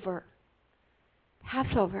over.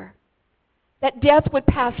 Passover. That death would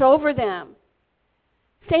pass over them.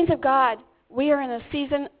 Saints of God, we are in a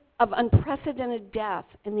season of unprecedented death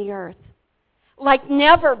in the earth. Like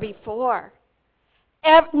never before.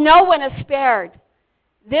 No one is spared.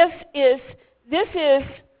 This is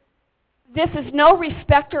no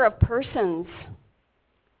respecter of persons.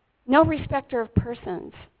 No respecter of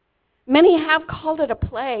persons. Many have called it a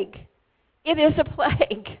plague. It is a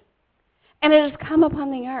plague. And it has come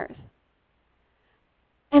upon the earth.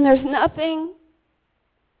 And there's nothing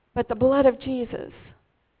but the blood of Jesus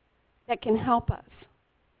that can help us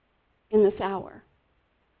in this hour.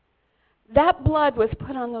 That blood was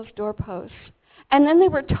put on those doorposts. And then they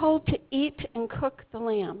were told to eat and cook the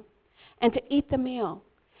lamb and to eat the meal.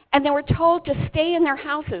 And they were told to stay in their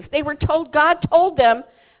houses. They were told, God told them,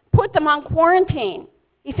 put them on quarantine.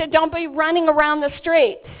 He said, don't be running around the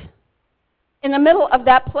streets in the middle of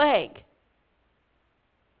that plague.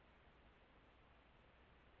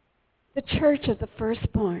 The church of the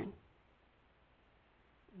firstborn.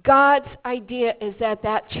 God's idea is that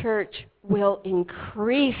that church will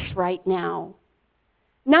increase right now,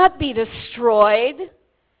 not be destroyed.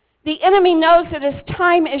 The enemy knows that his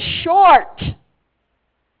time is short,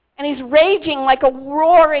 and he's raging like a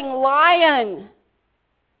roaring lion.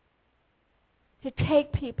 to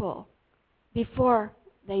take people before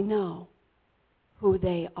they know who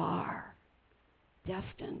they are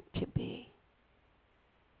destined to be.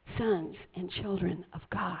 Sons and children of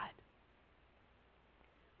God.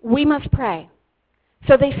 We must pray.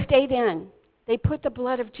 So they stayed in. They put the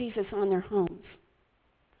blood of Jesus on their homes.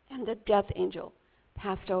 And the death angel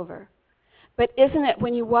passed over. But isn't it,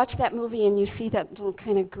 when you watch that movie and you see that little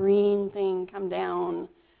kind of green thing come down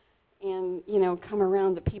and, come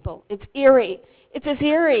around the people, it's eerie. It's as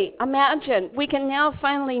eerie. Imagine, we can now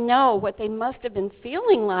finally know what they must have been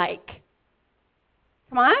feeling like.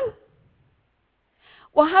 Come on?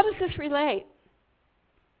 Well, how does this relate?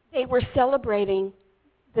 They were celebrating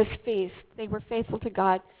this feast. They were faithful to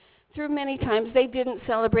God. Through many times, they didn't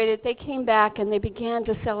celebrate it. They came back and they began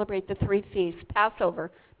to celebrate the three feasts: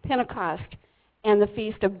 Passover, Pentecost, and the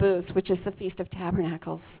Feast of Booths, which is the Feast of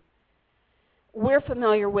Tabernacles. We're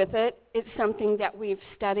familiar with it. It's something that we've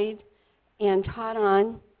studied and taught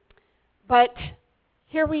on. But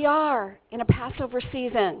here we are in a Passover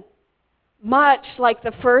season, much like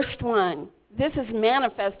the first one. This is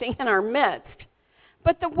manifesting in our midst.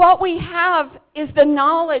 But what we have is the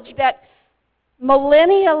knowledge that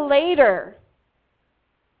millennia later,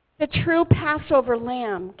 the true Passover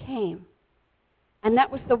lamb came. And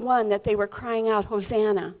that was the one that they were crying out,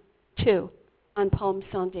 Hosanna, to on Palm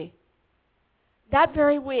Sunday. That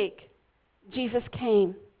very week, Jesus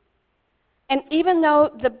came. And even though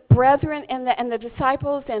the brethren and the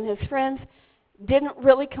disciples and his friends didn't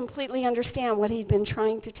really completely understand what he'd been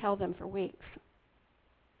trying to tell them for weeks,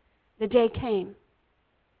 the day came.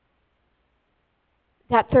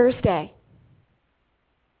 That Thursday,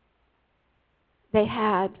 they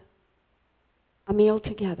had a meal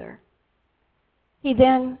together. He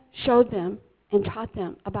then showed them and taught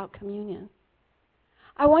them about communion.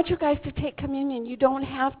 I want you guys to take communion. You don't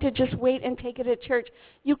have to just wait and take it at church.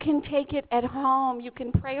 You can take it at home. You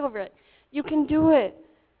can pray over it. You can do it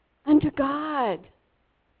unto God.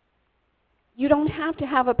 You don't have to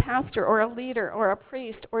have a pastor or a leader or a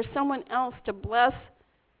priest or someone else to bless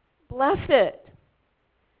it.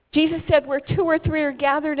 Jesus said, where 2 or 3 are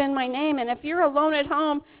gathered in my name, and if you're alone at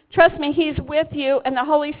home, trust me, he's with you, and the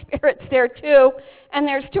Holy Spirit's there too, and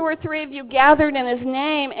there's 2 or 3 of you gathered in his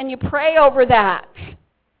name, and you pray over that.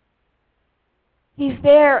 He's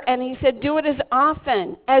there, and he said, do it as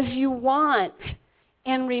often as you want,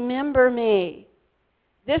 and remember me.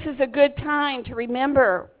 This is a good time to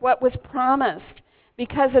remember what was promised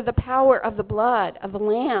because of the power of the blood of the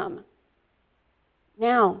Lamb.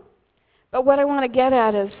 Now, but what I want to get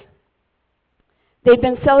at is they've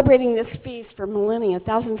been celebrating this feast for millennia,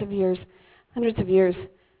 thousands of years, hundreds of years,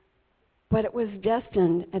 but it was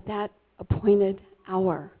destined at that appointed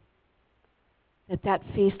hour that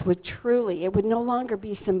feast would truly, it would no longer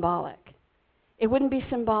be symbolic. It wouldn't be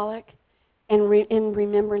symbolic and in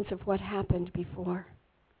remembrance of what happened before.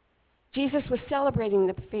 Jesus was celebrating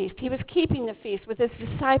the feast. He was keeping the feast with his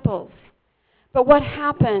disciples. But what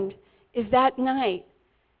happened is that night,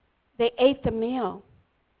 they ate the meal.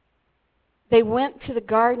 They went to the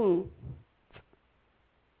garden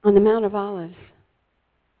on the Mount of Olives.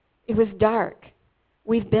 It was dark.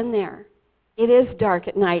 We've been there. It is dark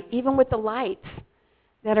at night. Even with the lights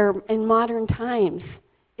that are in modern times,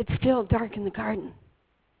 it's still dark in the garden.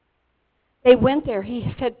 They went there.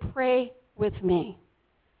 He said, pray with me.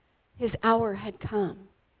 His hour had come.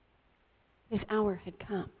 His hour had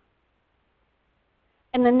come.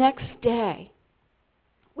 And the next day,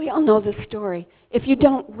 we all know this story. If you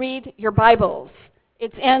don't read your Bibles,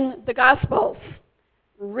 it's in the Gospels.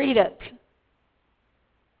 Read it.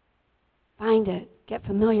 Find it. Get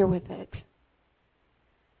familiar with it.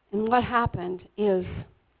 And what happened is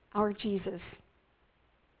our Jesus,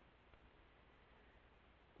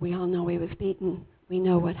 we all know he was beaten. We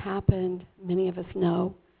know what happened. Many of us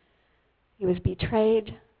know. He was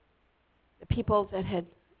betrayed. The people that had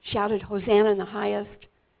shouted Hosanna in the highest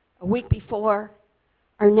a week before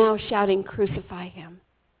are now shouting, crucify him.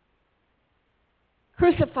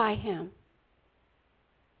 Crucify him.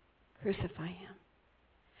 Crucify him.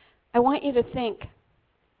 I want you to think,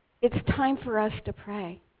 it's time for us to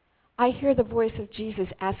pray. I hear the voice of Jesus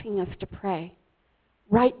asking us to pray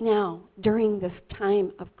right now during this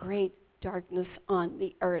time of great darkness on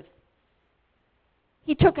the earth.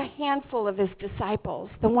 He took a handful of his disciples,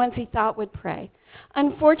 the ones he thought would pray.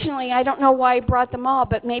 Unfortunately, I don't know why he brought them all,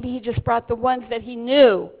 but maybe he just brought the ones that he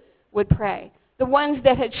knew would pray. The ones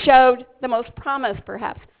that had showed the most promise,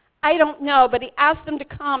 perhaps. I don't know, but he asked them to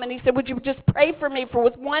come, and he said, would you just pray for me for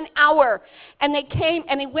 1 hour? And they came,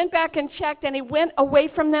 and he went back and checked, and he went away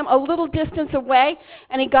from them a little distance away,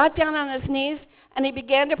 and he got down on his knees, And he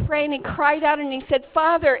began to pray, and he cried out, and he said,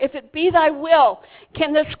 Father, if it be thy will,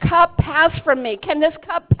 can this cup pass from me? Can this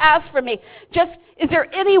cup pass from me? Just, is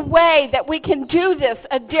there any way that we can do this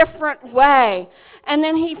a different way? And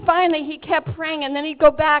then he kept praying, and then he'd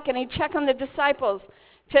go back and he'd check on the disciples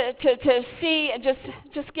to see and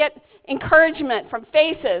just get encouragement from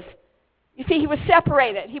faces. You see, he was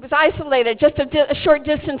separated. He was isolated just a short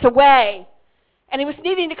distance away. And he was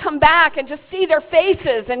needing to come back and just see their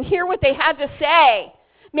faces and hear what they had to say.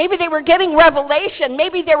 Maybe they were getting revelation.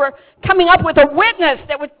 Maybe they were coming up with a witness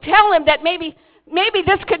that would tell him that maybe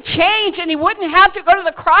this could change and he wouldn't have to go to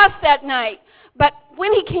the cross that night. But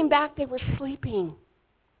when he came back, they were sleeping.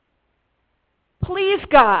 Please,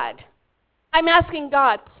 God. I'm asking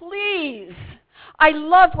God, please. I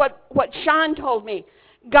loved what Sean told me.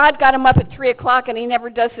 God got him up at 3 o'clock, and he never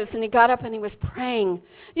does this, and he got up and he was praying.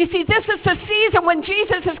 You see, this is the season when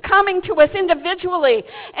Jesus is coming to us individually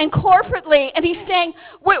and corporately, and he's saying,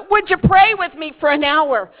 would you pray with me for an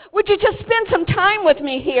hour? Would you just spend some time with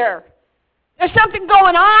me here? There's something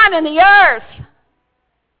going on in the earth.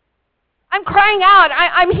 I'm crying out.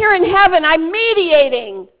 I'm here in heaven. I'm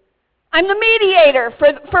mediating. I'm the mediator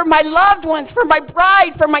for my loved ones, for my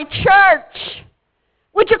bride, for my church.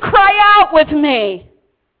 Would you cry out with me?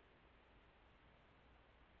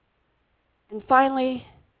 And finally,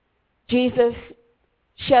 Jesus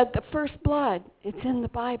shed the first blood. It's in the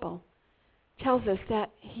Bible. It tells us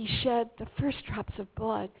that he shed the first drops of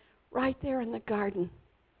blood right there in the garden.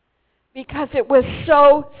 Because it was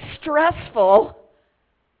so stressful.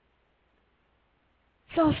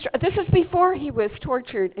 This is before he was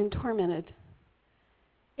tortured and tormented.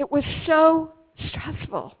 It was so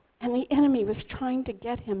stressful. And the enemy was trying to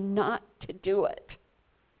get him not to do it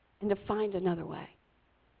and to find another way.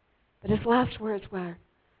 But his last words were,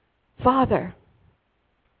 Father,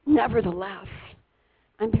 nevertheless,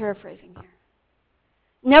 I'm paraphrasing here.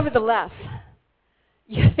 Nevertheless,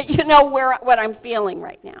 you know what I'm feeling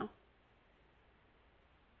right now.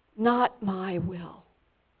 Not my will,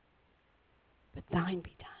 but thine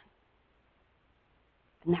be done.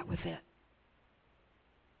 And that was it.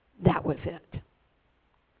 That was it.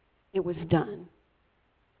 It was done.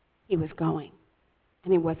 He was going,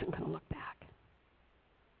 and he wasn't going to look back.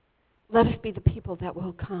 Let us be the people that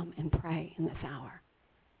will come and pray in this hour.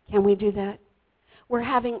 Can we do that? We're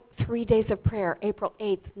having 3 days of prayer, April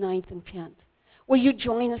 8th, 9th, and 10th. Will you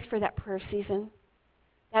join us for that prayer season?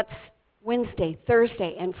 That's Wednesday,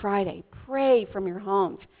 Thursday, and Friday. Pray from your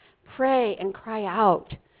homes. Pray and cry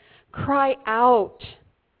out. Cry out.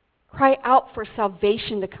 Cry out for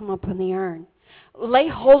salvation to come upon the earth. Lay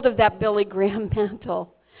hold of that Billy Graham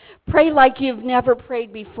mantle. Pray like you've never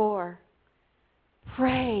prayed before.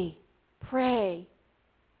 Pray. Pray.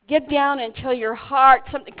 Get down until your heart,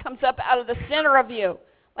 something comes up out of the center of you.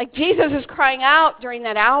 Like Jesus is crying out during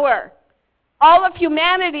that hour. All of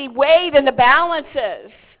humanity weighed in the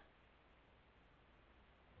balances.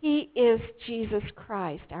 He is Jesus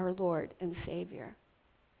Christ, our Lord and Savior.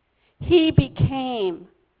 He became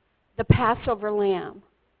the Passover lamb.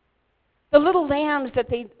 The little lambs that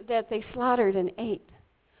they slaughtered and ate.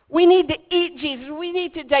 We need to eat Jesus. We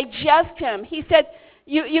need to digest him. He said,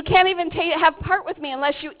 you can't even have part with me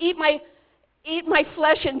unless you eat my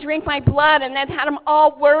flesh and drink my blood, and then had them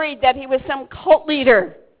all worried that he was some cult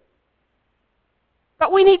leader.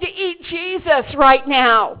 But we need to eat Jesus right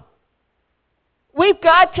now. We've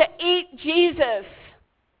got to eat Jesus.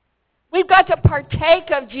 We've got to partake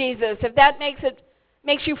of Jesus, if that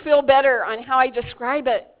makes you feel better on how I describe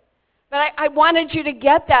it. But I wanted you to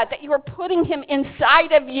get that you are putting him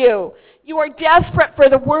inside of you. You are desperate for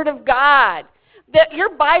the Word of God. That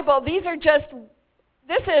your Bible, this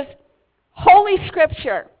is Holy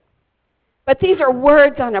Scripture. But these are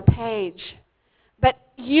words on a page. But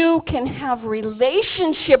you can have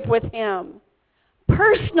relationship with him.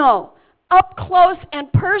 Personal, up close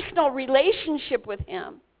and personal relationship with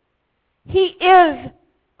him. He is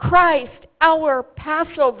Christ, our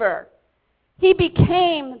Passover. He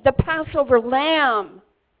became the Passover lamb.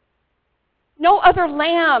 No other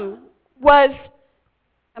lamb was,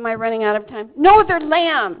 am I running out of time? No other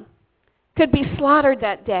lamb could be slaughtered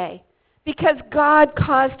that day because God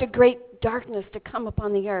caused a great darkness to come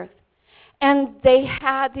upon the earth. And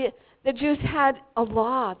the Jews had a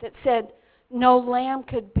law that said no lamb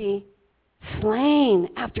could be slain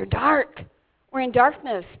after dark or in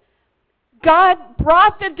darkness. God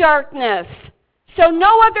brought the darkness. So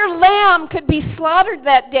no other lamb could be slaughtered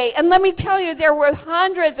that day. And let me tell you, there were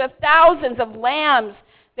hundreds of thousands of lambs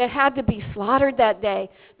that had to be slaughtered that day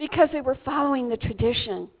because they were following the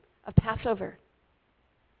tradition of Passover.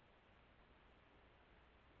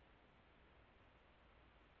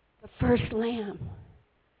 The first lamb,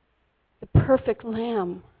 the perfect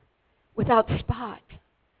lamb, without spot,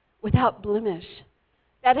 without blemish,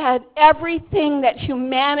 that had everything that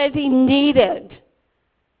humanity needed.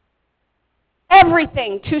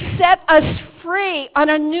 Everything to set us free on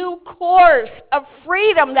a new course of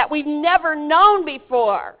freedom that we've never known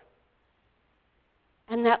before.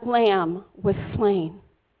 And that lamb was slain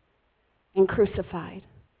and crucified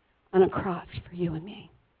on a cross for you and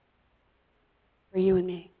me. For you and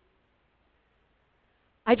me.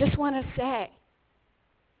 I just want to say,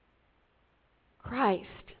 Christ.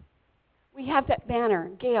 We have that banner.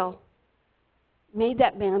 Gail made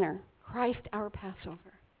that banner, Christ our Passover.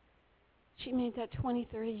 She made that 20,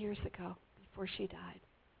 30 years ago before she died.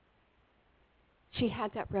 She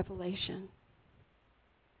had that revelation.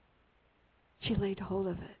 She laid hold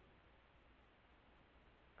of it.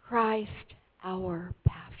 Christ our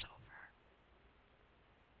Passover.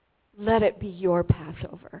 Let it be your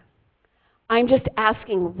Passover. I'm just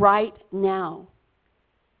asking right now,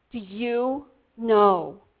 do you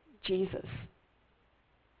know Jesus?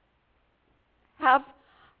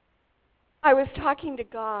 I was talking to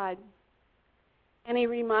God, and He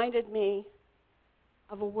reminded me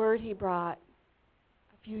of a word He brought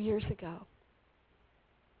a few years ago.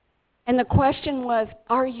 And the question was,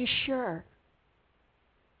 are you sure?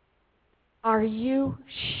 Are you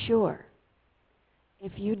sure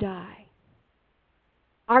if you die?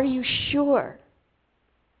 Are you sure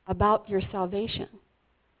about your salvation?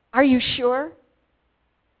 Are you sure?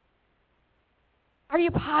 Are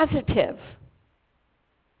you positive?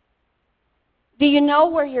 Do you know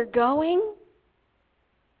where you're going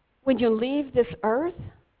when you leave this earth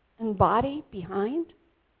and body behind?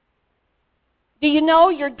 Do you know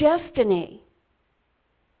your destiny?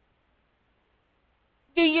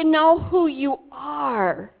 Do you know who you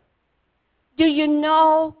are? Do you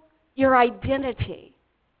know your identity?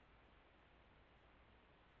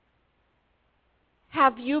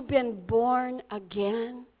 Have you been born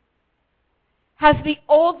again? Has the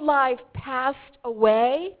old life passed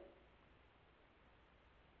away?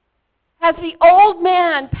 Has the old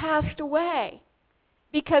man passed away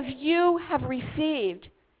because you have received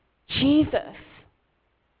Jesus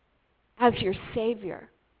as your Savior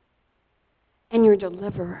and your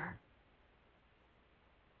deliverer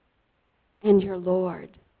and your Lord?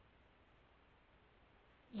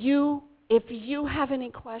 If you have any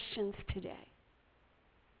questions today,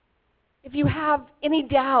 if you have any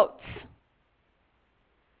doubts,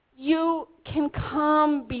 you can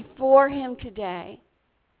come before Him today.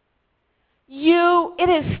 It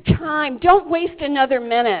is time. Don't waste another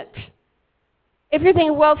minute. If you're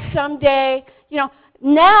thinking, well, someday,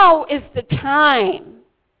 now is the time.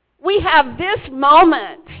 We have this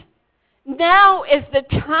moment. Now is the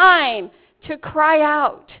time to cry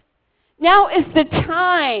out. Now is the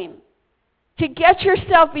time to get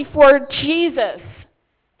yourself before Jesus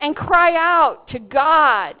and cry out to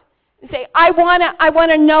God and say, I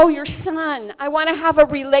want to know your Son. I want to have a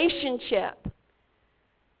relationship.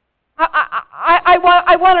 I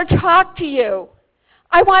want to talk to you.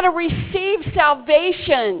 I want to receive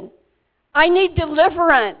salvation. I need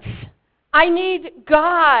deliverance. I need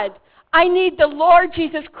God. I need the Lord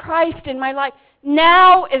Jesus Christ in my life.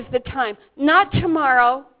 Now is the time. Not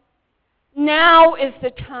tomorrow. Now is the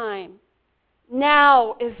time.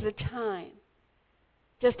 Now is the time.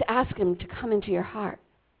 Just ask Him to come into your heart.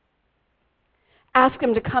 Ask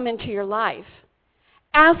Him to come into your life.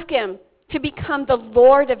 Ask Him to become the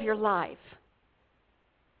Lord of your life.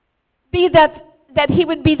 Be that He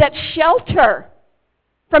would be that shelter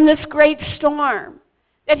from this great storm.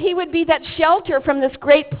 That He would be that shelter from this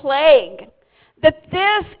great plague. That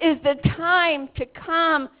this is the time to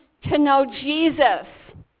come to know Jesus.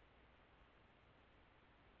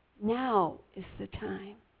 Now is the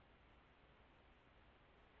time.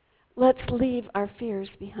 Let's leave our fears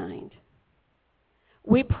behind.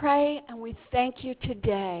 We pray and we thank you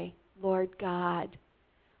today, Lord God.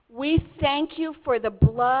 We thank you for the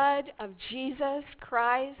blood of Jesus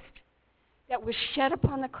Christ that was shed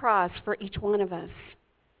upon the cross for each one of us.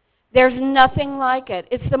 There's nothing like it.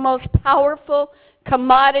 It's the most powerful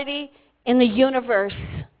commodity in the universe.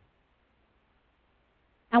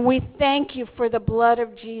 And we thank you for the blood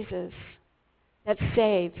of Jesus that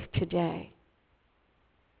saves today.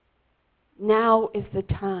 Now is the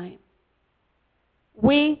time.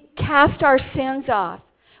 We cast our sins off.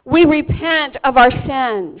 We repent of our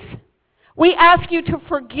sins. We ask you to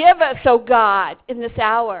forgive us, O God, in this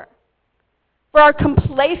hour for our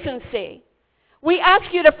complacency. We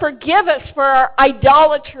ask you to forgive us for our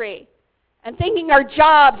idolatry and thinking our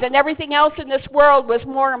jobs and everything else in this world was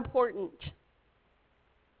more important.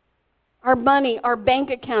 Our money, our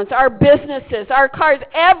bank accounts, our businesses, our cars,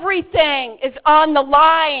 everything is on the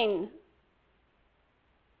line.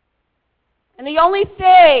 And the only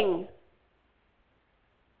thing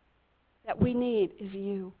that we need is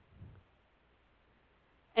you.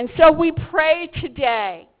 And so we pray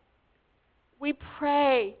today. We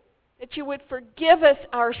pray that you would forgive us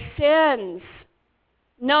our sins,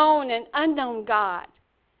 known and unknown, God.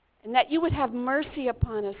 And that you would have mercy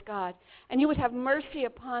upon us, God. And you would have mercy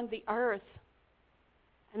upon the earth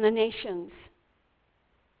and the nations.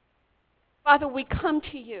 Father, we come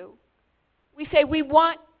to you. We say we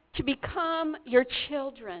want to become your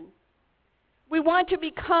children. We want to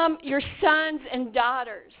become your sons and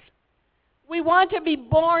daughters. We want to be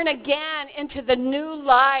born again into the new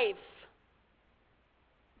life.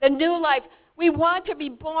 The new life. We want to be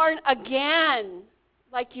born again.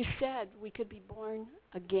 Like you said, we could be born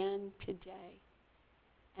again today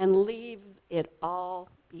and leave it all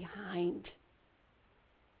behind.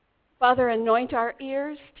 Father, anoint our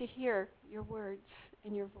ears to hear your words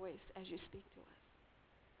and your voice as you speak to us.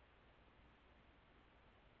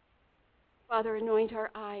 Father, anoint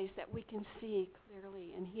our eyes that we can see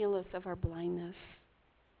clearly and heal us of our blindness.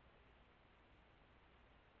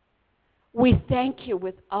 We thank you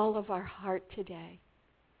with all of our heart today.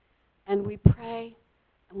 And we pray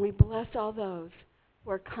and we bless all those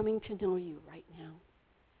who are coming to know you right now.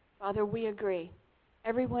 Father, we agree.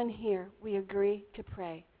 Everyone here, we agree to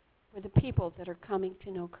pray for the people that are coming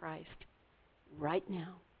to know Christ right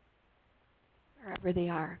now, wherever they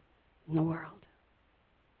are in the world.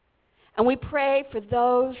 And we pray for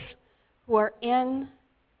those who are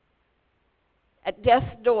at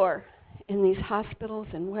death's door in these hospitals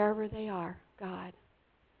and wherever they are, God.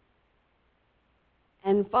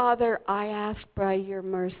 And Father, I ask by your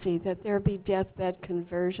mercy that there be deathbed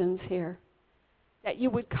conversions here, that you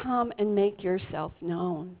would come and make yourself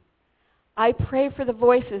known. I pray for the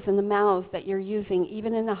voices and the mouths that you're using,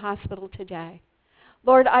 even in the hospital today.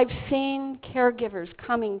 Lord, I've seen caregivers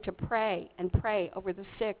coming to pray and pray over the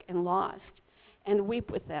sick and lost and weep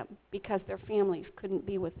with them because their families couldn't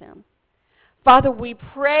be with them. Father, we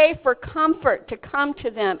pray for comfort to come to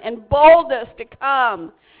them and boldness to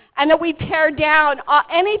come, and that we tear down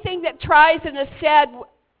anything that tries and has said,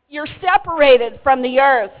 you're separated from the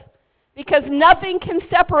earth, because nothing can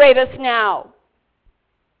separate us now.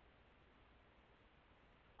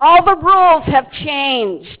 All the rules have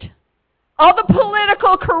changed. All the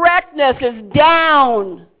political correctness is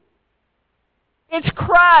down. It's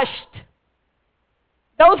crushed.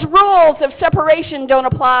 Those rules of separation don't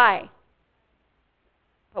apply.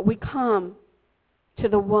 But we come to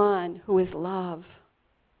the one who is love.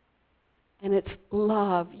 And it's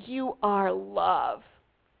love. You are love.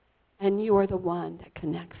 And you are the one that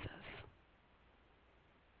connects us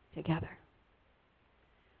together.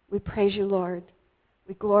 We praise you, Lord.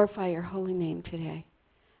 We glorify your holy name today.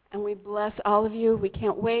 And we bless all of you. We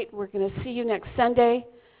can't wait. We're going to see you next Sunday.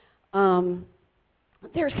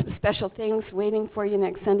 There's some special things waiting for you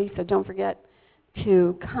next Sunday, so don't forget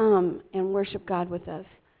to come and worship God with us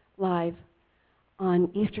live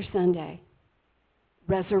on Easter Sunday,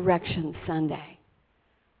 Resurrection Sunday.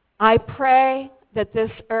 I pray that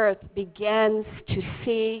this earth begins to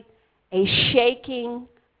see a shaking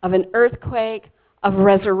of an earthquake of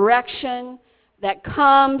resurrection that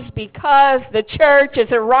comes because the church is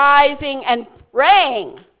arising and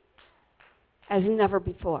praying as never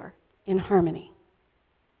before in harmony.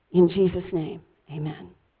 In Jesus' name, amen.